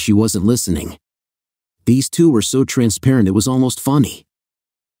pretending she wasn't listening. These two were so transparent it was almost funny.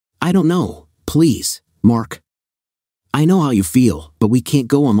 "I don't know, please, Mark. I know how you feel, but we can't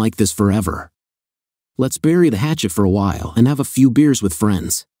go on like this forever. Let's bury the hatchet for a while and have a few beers with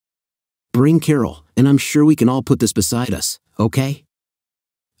friends. Bring Carol, and I'm sure we can all put this beside us, okay?"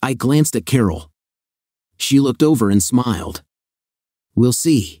 I glanced at Carol. She looked over and smiled. "We'll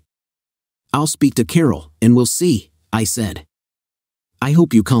see." "I'll speak to Carol, and we'll see," I said. "I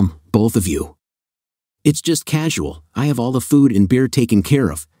hope you come, both of you. It's just casual, I have all the food and beer taken care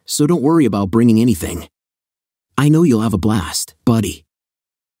of, so don't worry about bringing anything. I know you'll have a blast, buddy.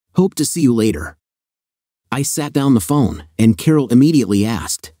 Hope to see you later." I sat down the phone, and Carol immediately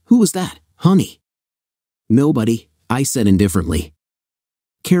asked, "Who was that, honey?" "Nobody," I said indifferently.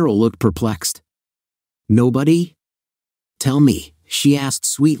 Carol looked perplexed. "Nobody? Tell me," she asked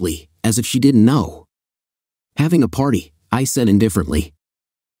sweetly, as if she didn't know. "Having a party," I said indifferently.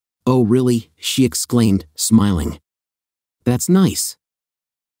 "Oh really?" she exclaimed, smiling. "That's nice."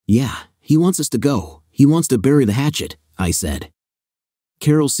 "Yeah, he wants us to go, he wants to bury the hatchet," I said.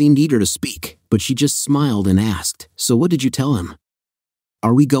 Carol seemed eager to speak, but she just smiled and asked, "So what did you tell him?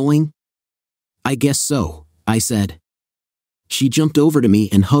 Are we going?" "I guess so," I said. She jumped over to me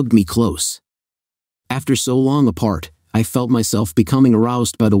and hugged me close. After so long apart, I felt myself becoming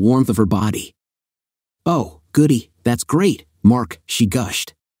aroused by the warmth of her body. "Oh, goody, that's great, Mark," she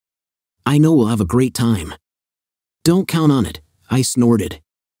gushed. "I know we'll have a great time." "Don't count on it," I snorted.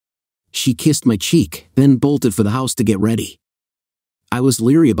 She kissed my cheek, then bolted for the house to get ready. I was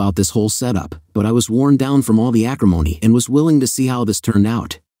leery about this whole setup, but I was worn down from all the acrimony and was willing to see how this turned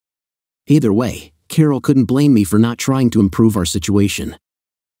out. Either way, Carol couldn't blame me for not trying to improve our situation.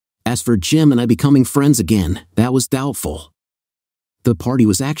 As for Jim and I becoming friends again, that was doubtful. The party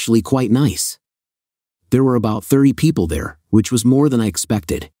was actually quite nice. There were about 30 people there, which was more than I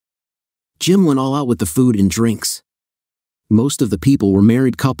expected. Jim went all out with the food and drinks. Most of the people were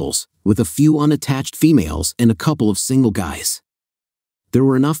married couples, with a few unattached females and a couple of single guys. There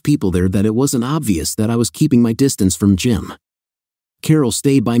were enough people there that it wasn't obvious that I was keeping my distance from Jim. Carol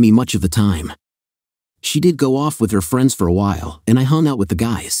stayed by me much of the time. She did go off with her friends for a while, and I hung out with the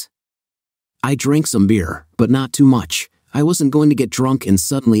guys. I drank some beer, but not too much. I wasn't going to get drunk and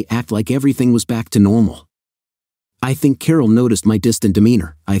suddenly act like everything was back to normal. I think Carol noticed my distant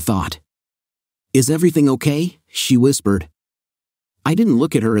demeanor, I thought. "Is everything okay?" she whispered. I didn't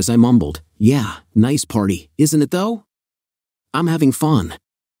look at her as I mumbled, "Yeah, nice party, isn't it though? I'm having fun."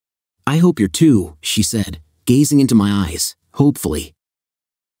 "I hope you're too," she said, gazing into my eyes, hopefully.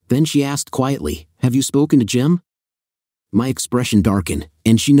 Then she asked quietly, "Have you spoken to Jim?" My expression darkened,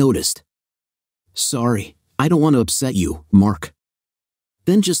 and she noticed. "Sorry, I don't want to upset you, Mark."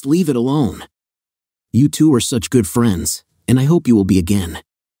 "Then just leave it alone. You two are such good friends, and I hope you will be again."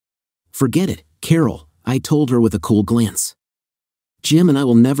 "Forget it, Carol," I told her with a cool glance. "Jim and I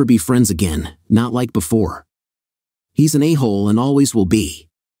will never be friends again, not like before. He's an a-hole and always will be.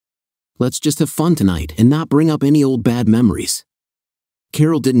 Let's just have fun tonight and not bring up any old bad memories."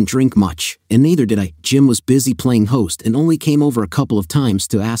 Carol didn't drink much, and neither did I. Jim was busy playing host and only came over a couple of times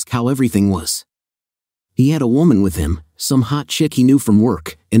to ask how everything was. He had a woman with him, some hot chick he knew from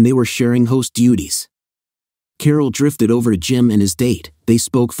work, and they were sharing host duties. Carol drifted over to Jim and his date. They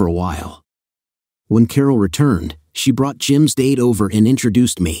spoke for a while. When Carol returned, she brought Jim's date over and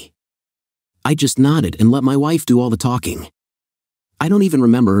introduced me. I just nodded and let my wife do all the talking. I don't even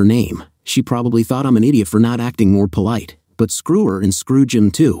remember her name. She probably thought I'm an idiot for not acting more polite, but screw her and screw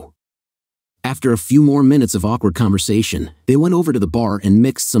Jim too. After a few more minutes of awkward conversation, they went over to the bar and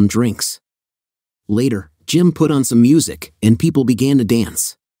mixed some drinks. Later, Jim put on some music, and people began to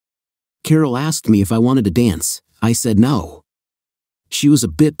dance. Carol asked me if I wanted to dance. I said no. She was a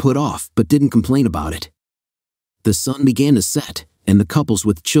bit put off, but didn't complain about it. The sun began to set, and the couples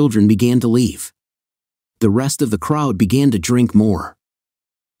with children began to leave. The rest of the crowd began to drink more.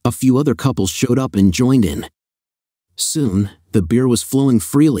 A few other couples showed up and joined in. Soon, the beer was flowing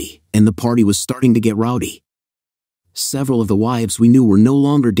freely, and the party was starting to get rowdy. Several of the wives we knew were no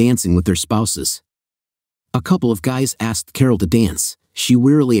longer dancing with their spouses. A couple of guys asked Carol to dance. She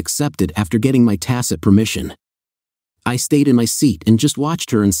wearily accepted after getting my tacit permission. I stayed in my seat and just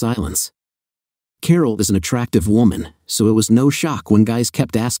watched her in silence. Carol is an attractive woman, so it was no shock when guys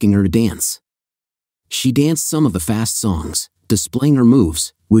kept asking her to dance. She danced some of the fast songs, displaying her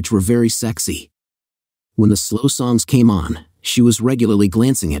moves, which were very sexy. When the slow songs came on, she was regularly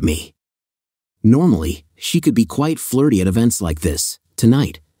glancing at me. Normally, she could be quite flirty at events like this.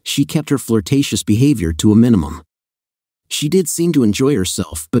 Tonight, she kept her flirtatious behavior to a minimum. She did seem to enjoy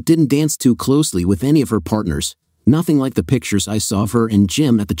herself but didn't dance too closely with any of her partners, nothing like the pictures I saw of her and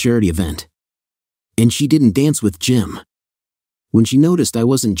Jim at the charity event. And she didn't dance with Jim. When she noticed I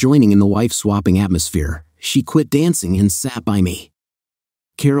wasn't joining in the wife-swapping atmosphere, she quit dancing and sat by me.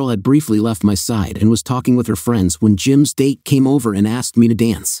 Carol had briefly left my side and was talking with her friends when Jim's date came over and asked me to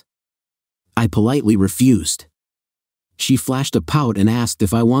dance. I politely refused. She flashed a pout and asked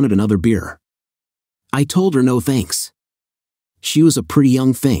if I wanted another beer. I told her no thanks. She was a pretty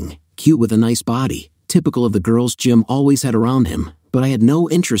young thing, cute with a nice body, typical of the girls Jim always had around him, but I had no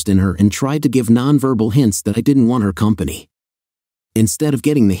interest in her and tried to give nonverbal hints that I didn't want her company. Instead of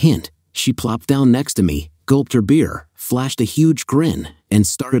getting the hint, she plopped down next to me, gulped her beer, flashed a huge grin, and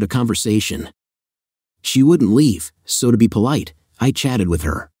started a conversation. She wouldn't leave, so to be polite, I chatted with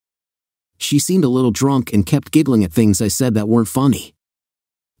her. She seemed a little drunk and kept giggling at things I said that weren't funny.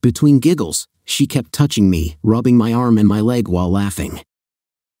 Between giggles, she kept touching me, rubbing my arm and my leg while laughing.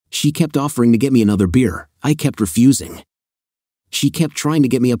 She kept offering to get me another beer. I kept refusing. She kept trying to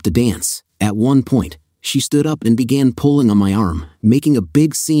get me up to dance. At one point, she stood up and began pulling on my arm, making a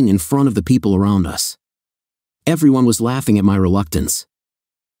big scene in front of the people around us. Everyone was laughing at my reluctance.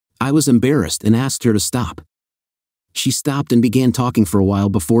 I was embarrassed and asked her to stop. She stopped and began talking for a while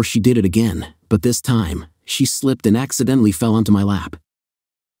before she did it again, but this time, she slipped and accidentally fell onto my lap.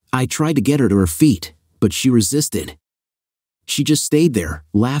 I tried to get her to her feet, but she resisted. She just stayed there,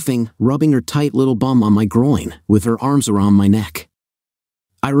 laughing, rubbing her tight little bum on my groin, with her arms around my neck.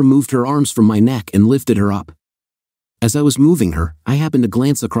 I removed her arms from my neck and lifted her up. As I was moving her, I happened to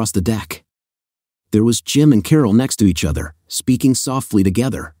glance across the deck. There was Jim and Carol next to each other, speaking softly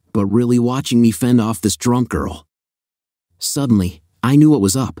together, but really watching me fend off this drunk girl. Suddenly, I knew what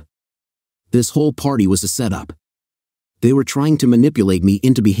was up. This whole party was a setup. They were trying to manipulate me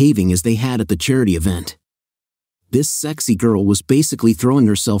into behaving as they had at the charity event. This sexy girl was basically throwing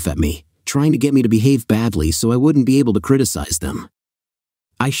herself at me, trying to get me to behave badly so I wouldn't be able to criticize them.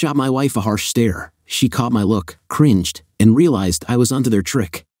 I shot my wife a harsh stare. She caught my look, cringed, and realized I was onto their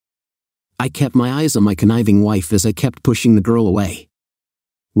trick. I kept my eyes on my conniving wife as I kept pushing the girl away.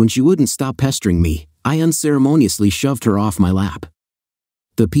 When she wouldn't stop pestering me, I unceremoniously shoved her off my lap.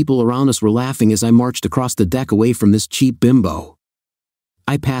 The people around us were laughing as I marched across the deck away from this cheap bimbo.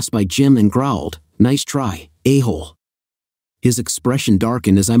 I passed by Jim and growled, "Nice try, a-hole." His expression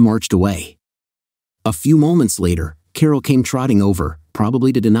darkened as I marched away. A few moments later, Carol came trotting over,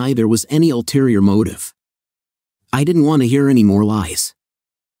 probably to deny there was any ulterior motive. I didn't want to hear any more lies.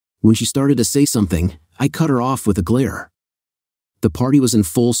 When she started to say something, I cut her off with a glare. The party was in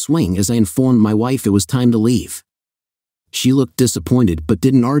full swing as I informed my wife it was time to leave. She looked disappointed but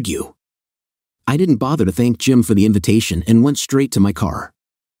didn't argue. I didn't bother to thank Jim for the invitation and went straight to my car.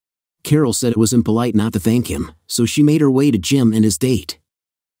 Carol said it was impolite not to thank him, so she made her way to Jim and his date.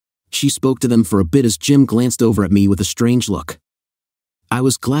 She spoke to them for a bit as Jim glanced over at me with a strange look. I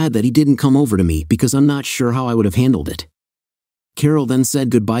was glad that he didn't come over to me because I'm not sure how I would have handled it. Carol then said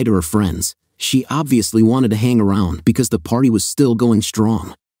goodbye to her friends. She obviously wanted to hang around because the party was still going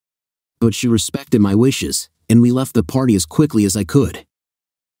strong. But she respected my wishes, and we left the party as quickly as I could.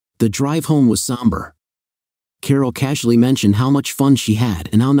 The drive home was somber. Carol casually mentioned how much fun she had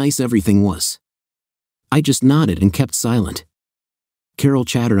and how nice everything was. I just nodded and kept silent. Carol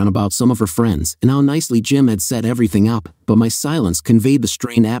chattered on about some of her friends and how nicely Jim had set everything up, but my silence conveyed the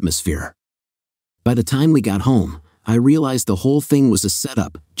strained atmosphere. By the time we got home, I realized the whole thing was a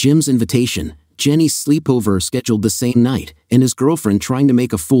setup: Jim's invitation, Jenny's sleepover scheduled the same night, and his girlfriend trying to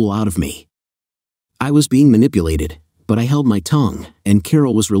make a fool out of me. I was being manipulated, but I held my tongue, and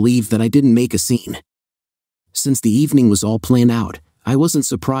Carol was relieved that I didn't make a scene. Since the evening was all planned out, I wasn't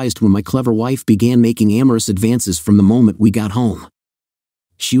surprised when my clever wife began making amorous advances from the moment we got home.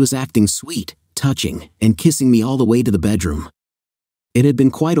 She was acting sweet, touching, and kissing me all the way to the bedroom. It had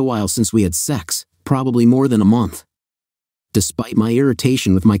been quite a while since we had sex, probably more than a month. Despite my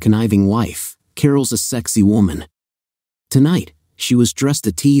irritation with my conniving wife, Carol's a sexy woman. Tonight, she was dressed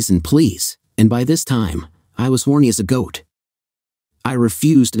to tease and please, and by this time, I was horny as a goat. I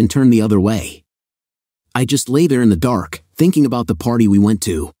refused and turned the other way. I just lay there in the dark, thinking about the party we went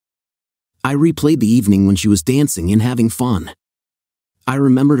to. I replayed the evening when she was dancing and having fun. I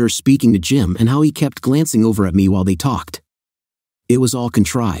remembered her speaking to Jim and how he kept glancing over at me while they talked. It was all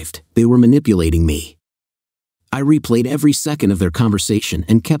contrived. They were manipulating me. I replayed every second of their conversation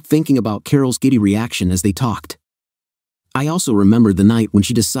and kept thinking about Carol's giddy reaction as they talked. I also remembered the night when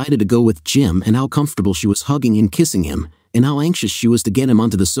she decided to go with Jim and how comfortable she was hugging and kissing him, and how anxious she was to get him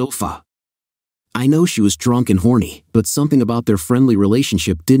onto the sofa. I know she was drunk and horny, but something about their friendly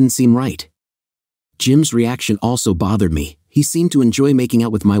relationship didn't seem right. Jim's reaction also bothered me. He seemed to enjoy making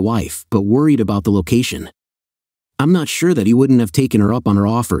out with my wife, but worried about the location. I'm not sure that he wouldn't have taken her up on her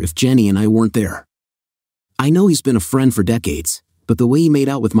offer if Jenny and I weren't there. I know he's been a friend for decades, but the way he made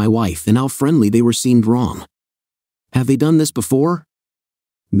out with my wife and how friendly they were seemed wrong. Have they done this before?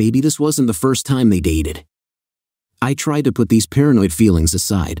 Maybe this wasn't the first time they dated. I tried to put these paranoid feelings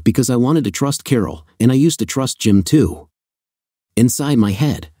aside because I wanted to trust Carol, and I used to trust Jim too. Inside my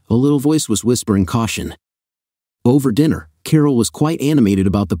head, a little voice was whispering caution. Over dinner, Carol was quite animated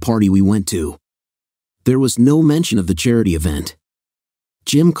about the party we went to. There was no mention of the charity event.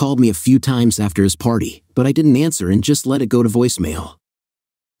 Jim called me a few times after his party, but I didn't answer and just let it go to voicemail.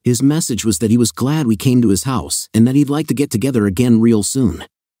 His message was that he was glad we came to his house and that he'd like to get together again real soon.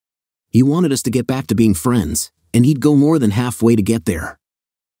 He wanted us to get back to being friends, and he'd go more than halfway to get there.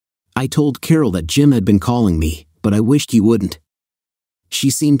 I told Carol that Jim had been calling me, but I wished he wouldn't. She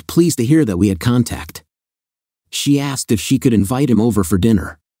seemed pleased to hear that we had contact. She asked if she could invite him over for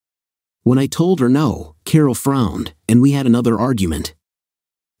dinner. When I told her no, Carol frowned, and we had another argument.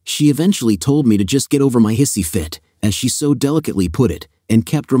 She eventually told me to just get over my hissy fit, as she so delicately put it, and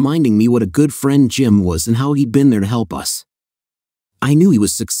kept reminding me what a good friend Jim was and how he'd been there to help us. I knew he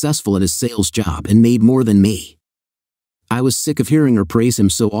was successful at his sales job and made more than me. I was sick of hearing her praise him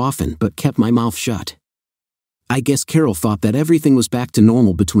so often but kept my mouth shut. I guess Carol thought that everything was back to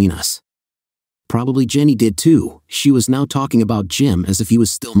normal between us. Probably Jenny did too. She was now talking about Jim as if he was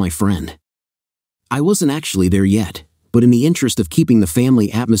still my friend. I wasn't actually there yet, but in the interest of keeping the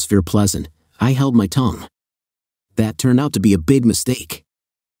family atmosphere pleasant, I held my tongue. That turned out to be a big mistake.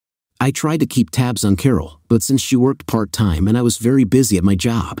 I tried to keep tabs on Carol, but since she worked part-time and I was very busy at my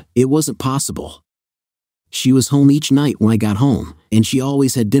job, it wasn't possible. She was home each night when I got home, and she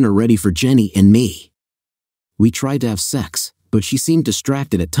always had dinner ready for Jenny and me. We tried to have sex, but she seemed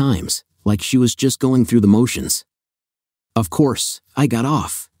distracted at times, like she was just going through the motions. Of course, I got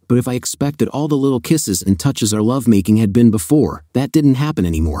off, but if I expected all the little kisses and touches our lovemaking had been before, that didn't happen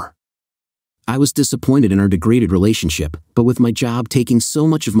anymore. I was disappointed in our degraded relationship, but with my job taking so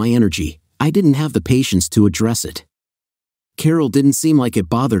much of my energy, I didn't have the patience to address it. Carol didn't seem like it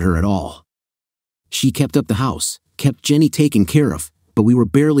bothered her at all. She kept up the house, kept Jenny taken care of, but we were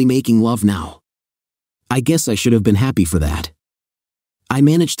barely making love now. I guess I should have been happy for that. I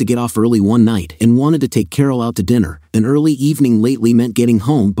managed to get off early one night and wanted to take Carol out to dinner. An early evening lately meant getting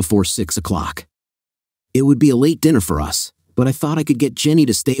home before 6 o'clock. It would be a late dinner for us, but I thought I could get Jenny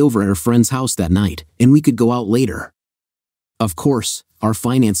to stay over at her friend's house that night, and we could go out later. Of course, our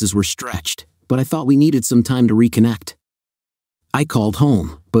finances were stretched, but I thought we needed some time to reconnect. I called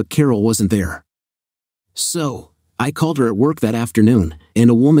home, but Carol wasn't there. So, I called her at work that afternoon, and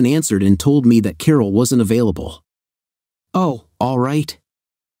a woman answered and told me that Carol wasn't available. Oh, all right.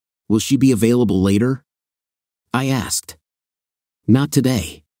 Will she be available later? I asked. Not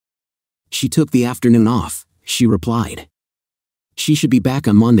today. She took the afternoon off, she replied. She should be back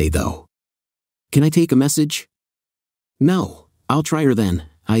on Monday though. Can I take a message? No, I'll try her then,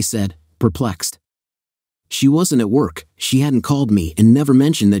 I said, perplexed. She wasn't at work, she hadn't called me and never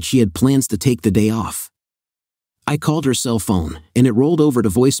mentioned that she had plans to take the day off. I called her cell phone, and it rolled over to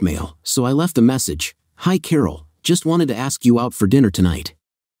voicemail, so I left a message. Hi Carol, just wanted to ask you out for dinner tonight.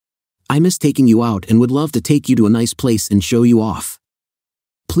 I miss taking you out and would love to take you to a nice place and show you off.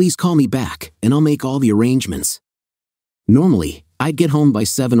 Please call me back, and I'll make all the arrangements. Normally, I'd get home by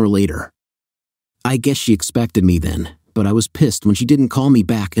 7 or later. I guess she expected me then, but I was pissed when she didn't call me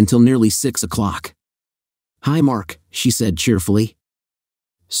back until nearly 6 o'clock. "Hi, Mark," she said cheerfully.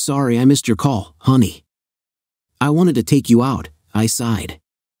 "Sorry I missed your call, honey. I wanted to take you out," I sighed.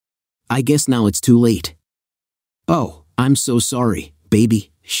 "I guess now it's too late." "Oh, I'm so sorry,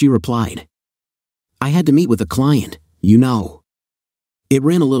 baby," she replied. "I had to meet with a client, you know. It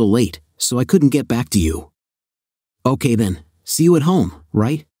ran a little late, so I couldn't get back to you." "Okay then, see you at home,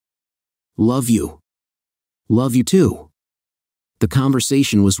 right? Love you." "Love you too." The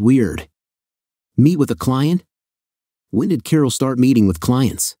conversation was weird. Meet with a client? When did Carol start meeting with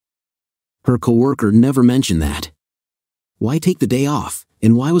clients? Her coworker never mentioned that. Why take the day off,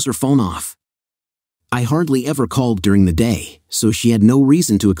 and why was her phone off? I hardly ever called during the day, so she had no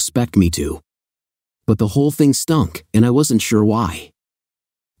reason to expect me to. But the whole thing stunk, and I wasn't sure why.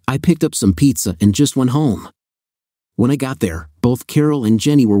 I picked up some pizza and just went home. When I got there, both Carol and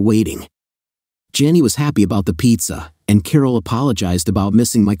Jenny were waiting. Jenny was happy about the pizza, and Carol apologized about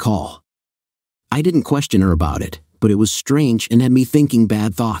missing my call. I didn't question her about it, but it was strange and had me thinking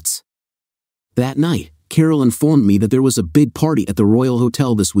bad thoughts. That night, Carol informed me that there was a big party at the Royal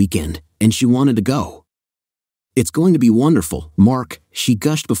Hotel this weekend, and she wanted to go. "It's going to be wonderful, Mark," she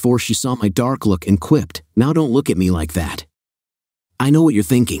gushed before she saw my dark look and quipped, "Now don't look at me like that. I know what you're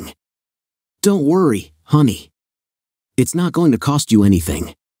thinking. Don't worry, honey. It's not going to cost you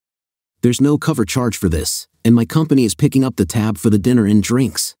anything. There's no cover charge for this, and my company is picking up the tab for the dinner and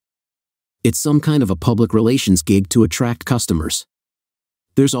drinks. It's some kind of a public relations gig to attract customers.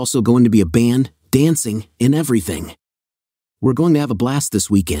 There's also going to be a band, dancing, and everything. We're going to have a blast this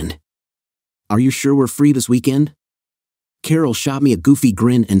weekend. Are you sure we're free this weekend?" Carol shot me a goofy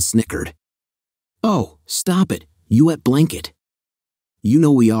grin and snickered. "Oh, stop it, you wet blanket. You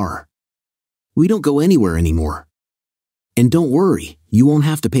know we are. We don't go anywhere anymore. And don't worry, you won't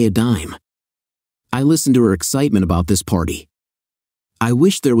have to pay a dime." I listened to her excitement about this party. I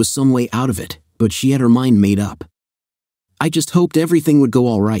wished there was some way out of it, but she had her mind made up. I just hoped everything would go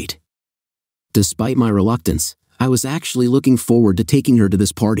all right. Despite my reluctance, I was actually looking forward to taking her to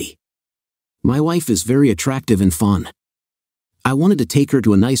this party. My wife is very attractive and fun. I wanted to take her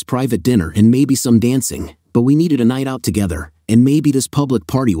to a nice private dinner and maybe some dancing, but we needed a night out together, and maybe this public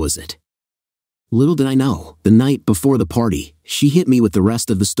party was it. Little did I know, the night before the party, she hit me with the rest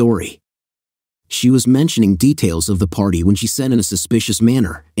of the story. She was mentioning details of the party when she said in a suspicious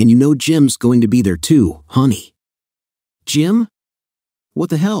manner, "And you know Jim's going to be there too, honey." "Jim? What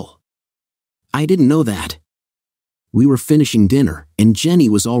the hell? I didn't know that." We were finishing dinner, and Jenny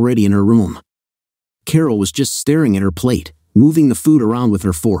was already in her room. Carol was just staring at her plate, moving the food around with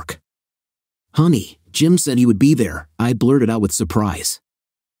her fork. "Honey, Jim said he would be there," I blurted out with surprise.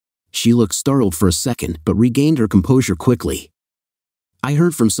 She looked startled for a second but regained her composure quickly. "I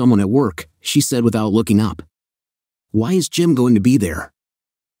heard from someone at work," she said without looking up. "Why is Jim going to be there?"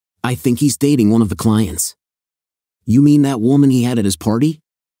 "I think he's dating one of the clients." "You mean that woman he had at his party?"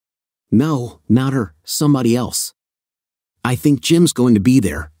 "No, not her, somebody else." "I think Jim's going to be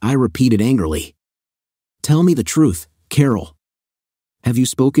there," I repeated angrily. "Tell me the truth, Carol. Have you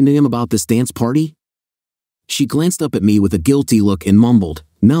spoken to him about this dance party?" She glanced up at me with a guilty look and mumbled,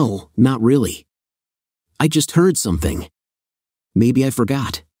 "No, not really. I just heard something. Maybe I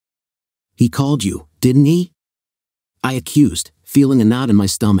forgot." "He called you, didn't he?" I accused, feeling a knot in my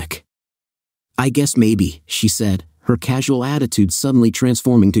stomach. "I guess maybe," she said, her casual attitude suddenly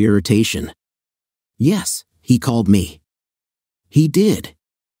transforming to irritation. "Yes, he called me." "He did?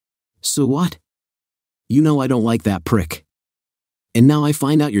 So what?" "You know I don't like that prick. And now I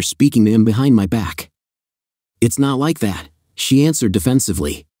find out you're speaking to him behind my back." "It's not like that," she answered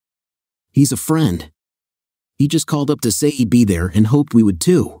defensively. "He's a friend. He just called up to say he'd be there and hoped we would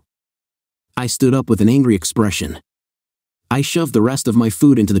too." I stood up with an angry expression. I shoved the rest of my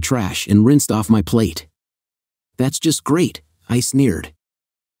food into the trash and rinsed off my plate. "That's just great," I sneered.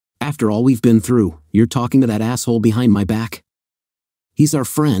 "After all we've been through, you're talking to that asshole behind my back?" "He's our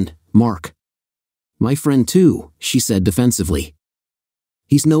friend, Mark." "My friend too," she said defensively.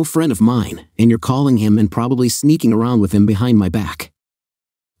 "He's no friend of mine, and you're calling him and probably sneaking around with him behind my back."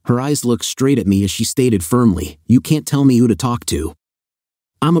 Her eyes looked straight at me as she stated firmly, "You can't tell me who to talk to.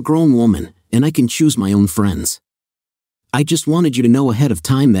 I'm a grown woman, and I can choose my own friends. I just wanted you to know ahead of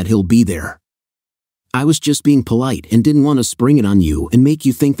time that he'll be there. I was just being polite and didn't want to spring it on you and make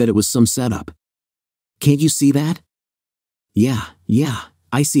you think that it was some setup. Can't you see that?" Yeah,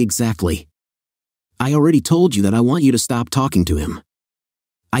 I see exactly. I already told you that I want you to stop talking to him.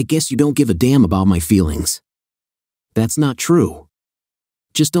 I guess you don't give a damn about my feelings." "That's not true.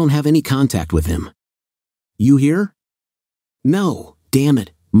 Just don't have any contact with him. You hear?" "No, damn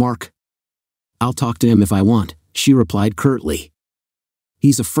it, Mark. "I'll talk to him if I want," she replied curtly.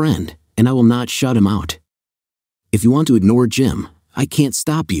 "He's a friend, and I will not shut him out. If you want to ignore Jim, I can't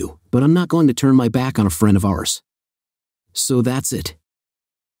stop you, but I'm not going to turn my back on a friend of ours." "So that's it?"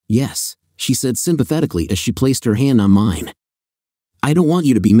 "Yes," she said sympathetically as she placed her hand on mine. "I don't want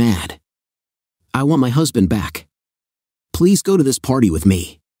you to be mad. I want my husband back. Please go to this party with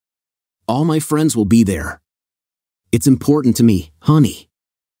me. All my friends will be there. It's important to me, honey."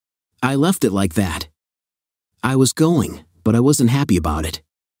 I left it like that. I was going, but I wasn't happy about it.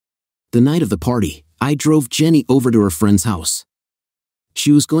 The night of the party, I drove Jenny over to her friend's house.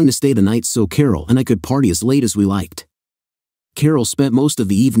 She was going to stay the night so Carol and I could party as late as we liked. Carol spent most of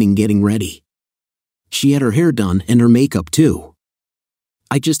the evening getting ready. She had her hair done and her makeup too.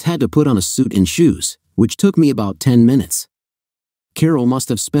 I just had to put on a suit and shoes, which took me about 10 minutes. Carol must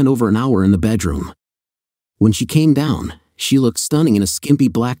have spent over an hour in the bedroom. When she came down, she looked stunning in a skimpy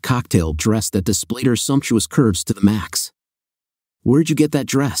black cocktail dress that displayed her sumptuous curves to the max. "Where'd you get that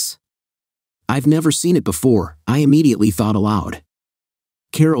dress?" "I've never seen it before," I immediately thought aloud.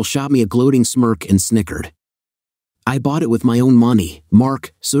 Carol shot me a gloating smirk and snickered. "I bought it with my own money,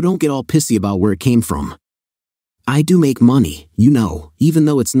 Mark, so don't get all pissy about where it came from. I do make money, you know, even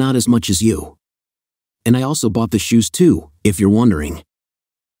though it's not as much as you. And I also bought the shoes too, if you're wondering."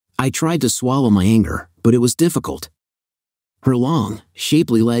 I tried to swallow my anger, but it was difficult. Her long,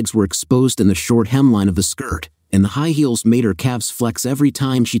 shapely legs were exposed in the short hemline of the skirt, and the high heels made her calves flex every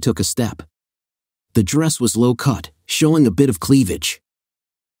time she took a step. The dress was low-cut, showing a bit of cleavage.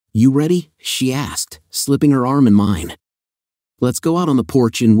 "You ready?" she asked, slipping her arm in mine. "Let's go out on the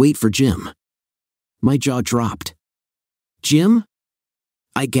porch and wait for Jim." My jaw dropped. "Jim?"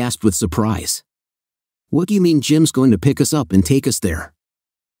 I gasped with surprise. "What do you mean Jim's going to pick us up and take us there?"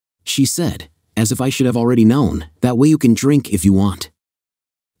 She said, as if I should have already known, "That way you can drink if you want."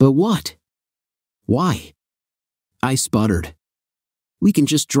 "But what? Why?" I sputtered. "We can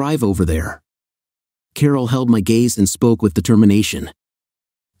just drive over there." Carol held my gaze and spoke with determination.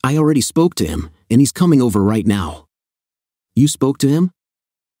 "I already spoke to him, and he's coming over right now." "You spoke to him?"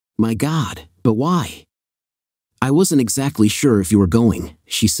 "My God, but why?" "I wasn't exactly sure if you were going,"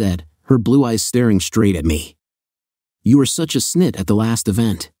 she said, her blue eyes staring straight at me. "You were such a snit at the last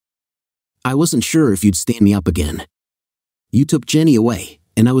event. I wasn't sure if you'd stand me up again. You took Jenny away,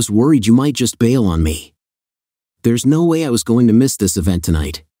 and I was worried you might just bail on me. There's no way I was going to miss this event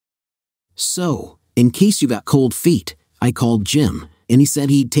tonight. So, in case you got cold feet, I called Jim, and he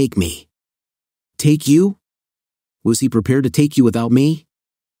said he'd take me." "Take you? Was he prepared to take you without me?"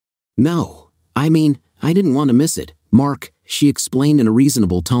 "No, I mean, I didn't want to miss it, Mark," she explained in a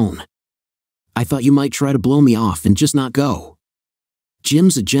reasonable tone. "I thought you might try to blow me off and just not go.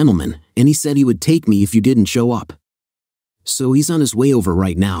 Jim's a gentleman, and he said he would take me if you didn't show up. So he's on his way over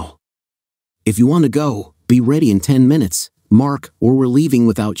right now. If you want to go, be ready in 10 minutes, Mark, or we're leaving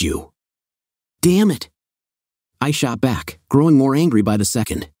without you." "Damn it!" I shot back, growing more angry by the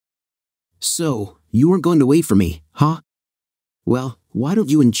second. "So, you weren't going to wait for me, huh? Well, why don't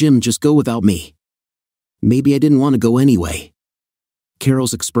you and Jim just go without me?" "Maybe I didn't want to go anyway."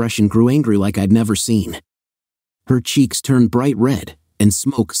 Carol's expression grew angry like I'd never seen. Her cheeks turned bright red, and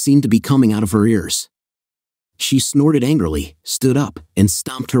smoke seemed to be coming out of her ears. She snorted angrily, stood up, and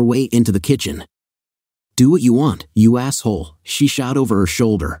stomped her way into the kitchen. "Do what you want, you asshole," she shot over her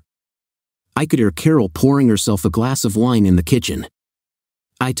shoulder. I could hear Carol pouring herself a glass of wine in the kitchen.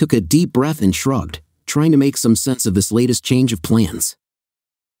 I took a deep breath and shrugged, trying to make some sense of this latest change of plans.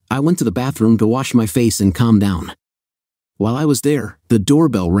 I went to the bathroom to wash my face and calm down. While I was there, the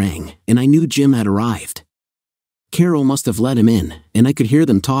doorbell rang, and I knew Jim had arrived. Carol must have let him in, and I could hear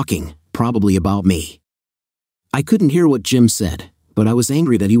them talking, probably about me. I couldn't hear what Jim said, but I was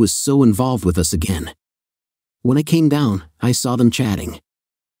angry that he was so involved with us again. When I came down, I saw them chatting.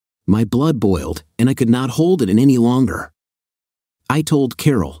 My blood boiled, and I could not hold it in any longer. I told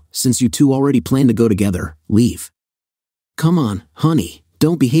Carol, "Since you two already plan to go together, leave." "Come on, honey,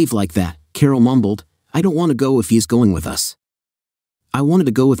 don't behave like that," Carol mumbled. "I don't want to go if he's going with us." I wanted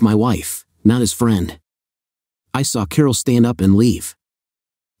to go with my wife, not his friend. I saw Carol stand up and leave.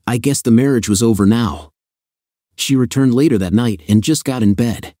 I guess the marriage was over now. She returned later that night and just got in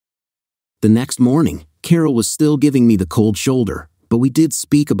bed. The next morning, Carol was still giving me the cold shoulder, but we did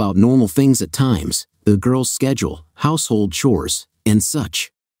speak about normal things at times, the girls' schedule, household chores, and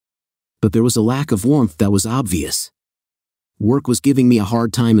such. But there was a lack of warmth that was obvious. Work was giving me a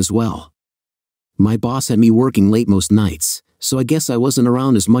hard time as well. My boss had me working late most nights, so I guess I wasn't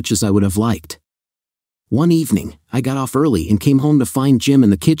around as much as I would have liked. One evening, I got off early and came home to find Jim in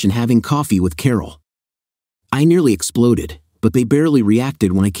the kitchen having coffee with Carol. I nearly exploded, but they barely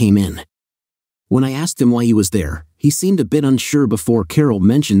reacted when I came in. When I asked him why he was there, he seemed a bit unsure before Carol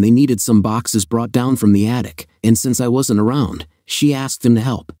mentioned they needed some boxes brought down from the attic, and since I wasn't around, she asked him to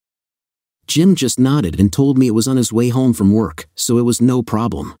help. Jim just nodded and told me it was on his way home from work, so it was no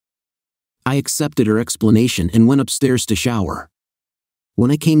problem. I accepted her explanation and went upstairs to shower.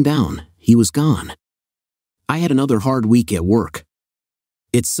 When I came down, he was gone. I had another hard week at work.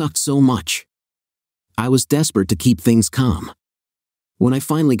 It sucked so much. I was desperate to keep things calm. When I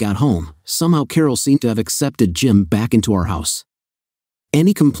finally got home, somehow Carol seemed to have accepted Jim back into our house.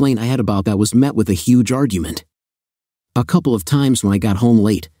 Any complaint I had about that was met with a huge argument. A couple of times when I got home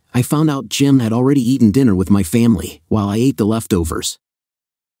late, I found out Jim had already eaten dinner with my family while I ate the leftovers.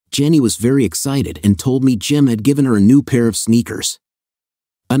 Jenny was very excited and told me Jim had given her a new pair of sneakers.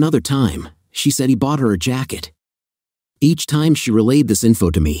 Another time, she said he bought her a jacket. Each time she relayed this info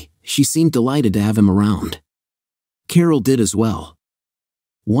to me, she seemed delighted to have him around. Carol did as well.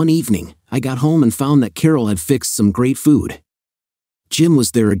 One evening, I got home and found that Carol had fixed some great food. Jim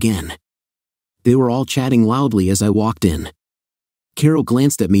was there again. They were all chatting loudly as I walked in. Carol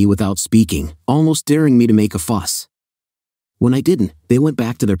glanced at me without speaking, almost daring me to make a fuss. When I didn't, they went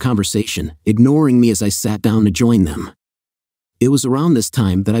back to their conversation, ignoring me as I sat down to join them. It was around this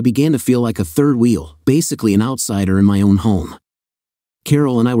time that I began to feel like a third wheel, basically an outsider in my own home.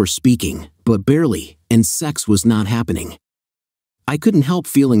 Carol and I were speaking, but barely, and sex was not happening. I couldn't help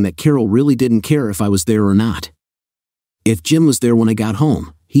feeling that Carol really didn't care if I was there or not. If Jim was there when I got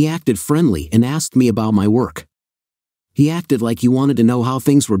home, he acted friendly and asked me about my work. He acted like he wanted to know how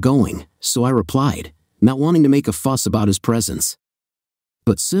things were going, so I replied, not wanting to make a fuss about his presence.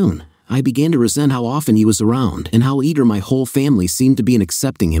 But soon, I began to resent how often he was around and how eager my whole family seemed to be in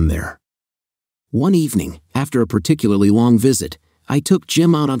accepting him there. One evening, after a particularly long visit, I took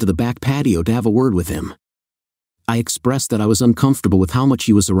Jim out onto the back patio to have a word with him. I expressed that I was uncomfortable with how much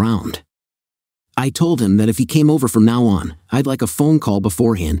he was around. I told him that if he came over from now on, I'd like a phone call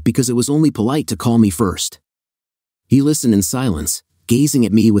beforehand because it was only polite to call me first. He listened in silence, gazing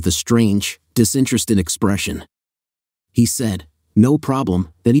at me with a strange, disinterested expression. He said, no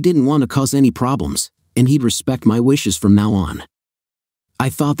problem, that he didn't want to cause any problems, and he'd respect my wishes from now on. I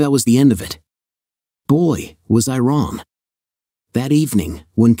thought that was the end of it. Boy, was I wrong. That evening,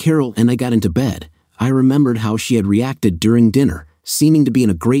 when Carol and I got into bed, I remembered how she had reacted during dinner, seeming to be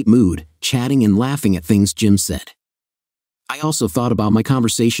in a great mood, chatting and laughing at things Jim said. I also thought about my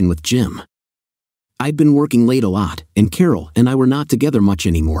conversation with Jim. I'd been working late a lot, and Carol and I were not together much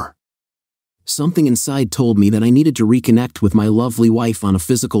anymore. Something inside told me that I needed to reconnect with my lovely wife on a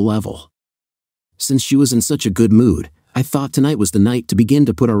physical level. Since she was in such a good mood, I thought tonight was the night to begin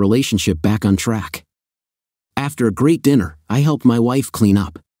to put our relationship back on track. After a great dinner, I helped my wife clean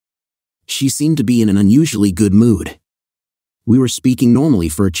up. She seemed to be in an unusually good mood. We were speaking normally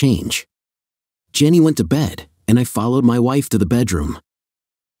for a change. Jenny went to bed, and I followed my wife to the bedroom.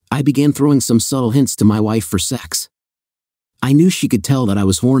 I began throwing some subtle hints to my wife for sex. I knew she could tell that I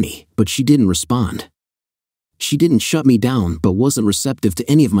was horny, but she didn't respond. She didn't shut me down but wasn't receptive to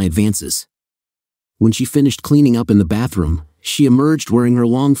any of my advances. When she finished cleaning up in the bathroom, she emerged wearing her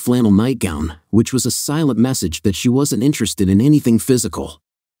long flannel nightgown, which was a silent message that she wasn't interested in anything physical.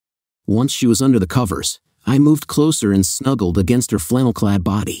 Once she was under the covers, I moved closer and snuggled against her flannel-clad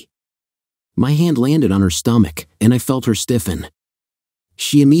body. My hand landed on her stomach, and I felt her stiffen.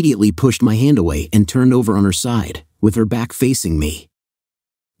 She immediately pushed my hand away and turned over on her side, with her back facing me.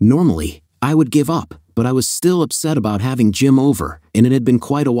 Normally, I would give up, but I was still upset about having Jim over, and it had been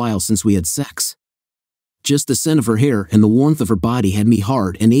quite a while since we had sex. Just the scent of her hair and the warmth of her body had me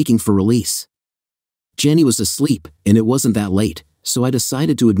hard and aching for release. Jenny was asleep, and it wasn't that late, so I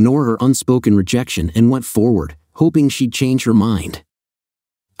decided to ignore her unspoken rejection and went forward, hoping she'd change her mind.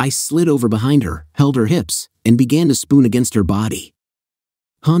 I slid over behind her, held her hips, and began to spoon against her body.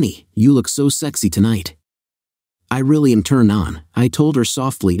 "Honey, you look so sexy tonight." "I really am turned on," I told her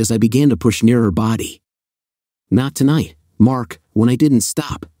softly as I began to push near her body. "Not tonight, Mark." When I didn't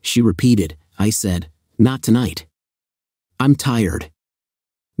stop, she repeated. I said, "Not tonight. I'm tired.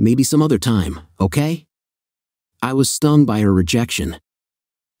 Maybe some other time, okay?" I was stung by her rejection.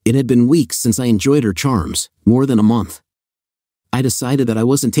 It had been weeks since I enjoyed her charms, more than a month. I decided that I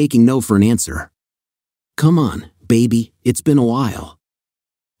wasn't taking no for an answer. "Come on, baby, it's been a while.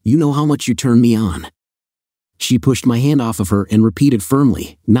 You know how much you turn me on." She pushed my hand off of her and repeated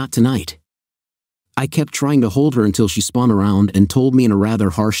firmly, "Not tonight." I kept trying to hold her until she spun around and told me in a rather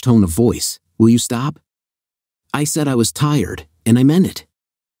harsh tone of voice, "Will you stop?" I said I was tired, and I meant it.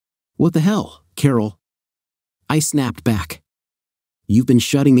 "What the hell, Carol?" I snapped back. "You've been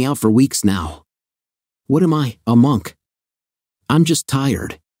shutting me out for weeks now. What am I, a monk? I'm just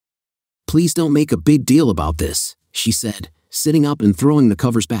tired. Please don't make a big deal about this, she said, sitting up and throwing the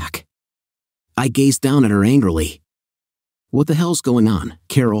covers back. I gazed down at her angrily. What the hell's going on,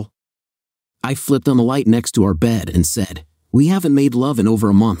 Carol? I flipped on the light next to our bed and said, we haven't made love in over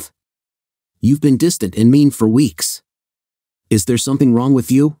a month. You've been distant and mean for weeks. Is there something wrong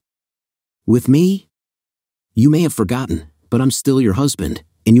with you? With me? You may have forgotten, but I'm still your husband,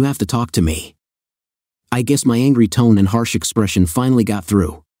 and you have to talk to me. I guess my angry tone and harsh expression finally got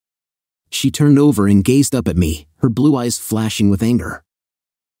through. She turned over and gazed up at me, her blue eyes flashing with anger.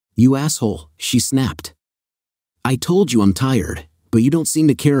 You asshole, she snapped. I told you I'm tired, but you don't seem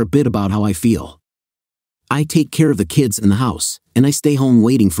to care a bit about how I feel. I take care of the kids in the house, and I stay home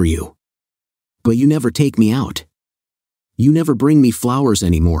waiting for you. But you never take me out. You never bring me flowers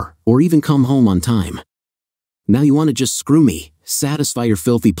anymore, or even come home on time. Now you want to just screw me, satisfy your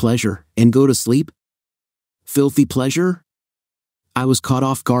filthy pleasure, and go to sleep? Filthy pleasure? I was caught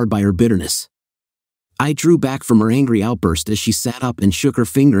off guard by her bitterness. I drew back from her angry outburst as she sat up and shook her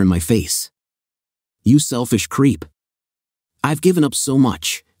finger in my face. You selfish creep. I've given up so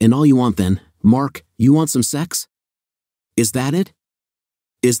much, and all you want then, Mark, you want some sex? Is that it?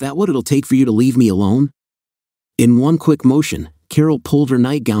 Is that what it'll take for you to leave me alone? In one quick motion, Carol pulled her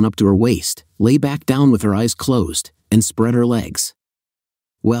nightgown up to her waist, lay back down with her eyes closed, and spread her legs.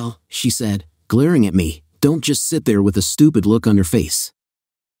 Well, she said, glaring at me, don't just sit there with a stupid look on your face.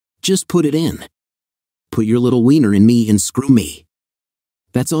 Just put it in. Put your little wiener in me and screw me.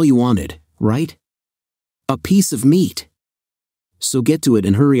 That's all you wanted, right? A piece of meat. So get to it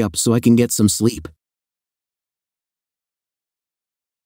and hurry up so I can get some sleep.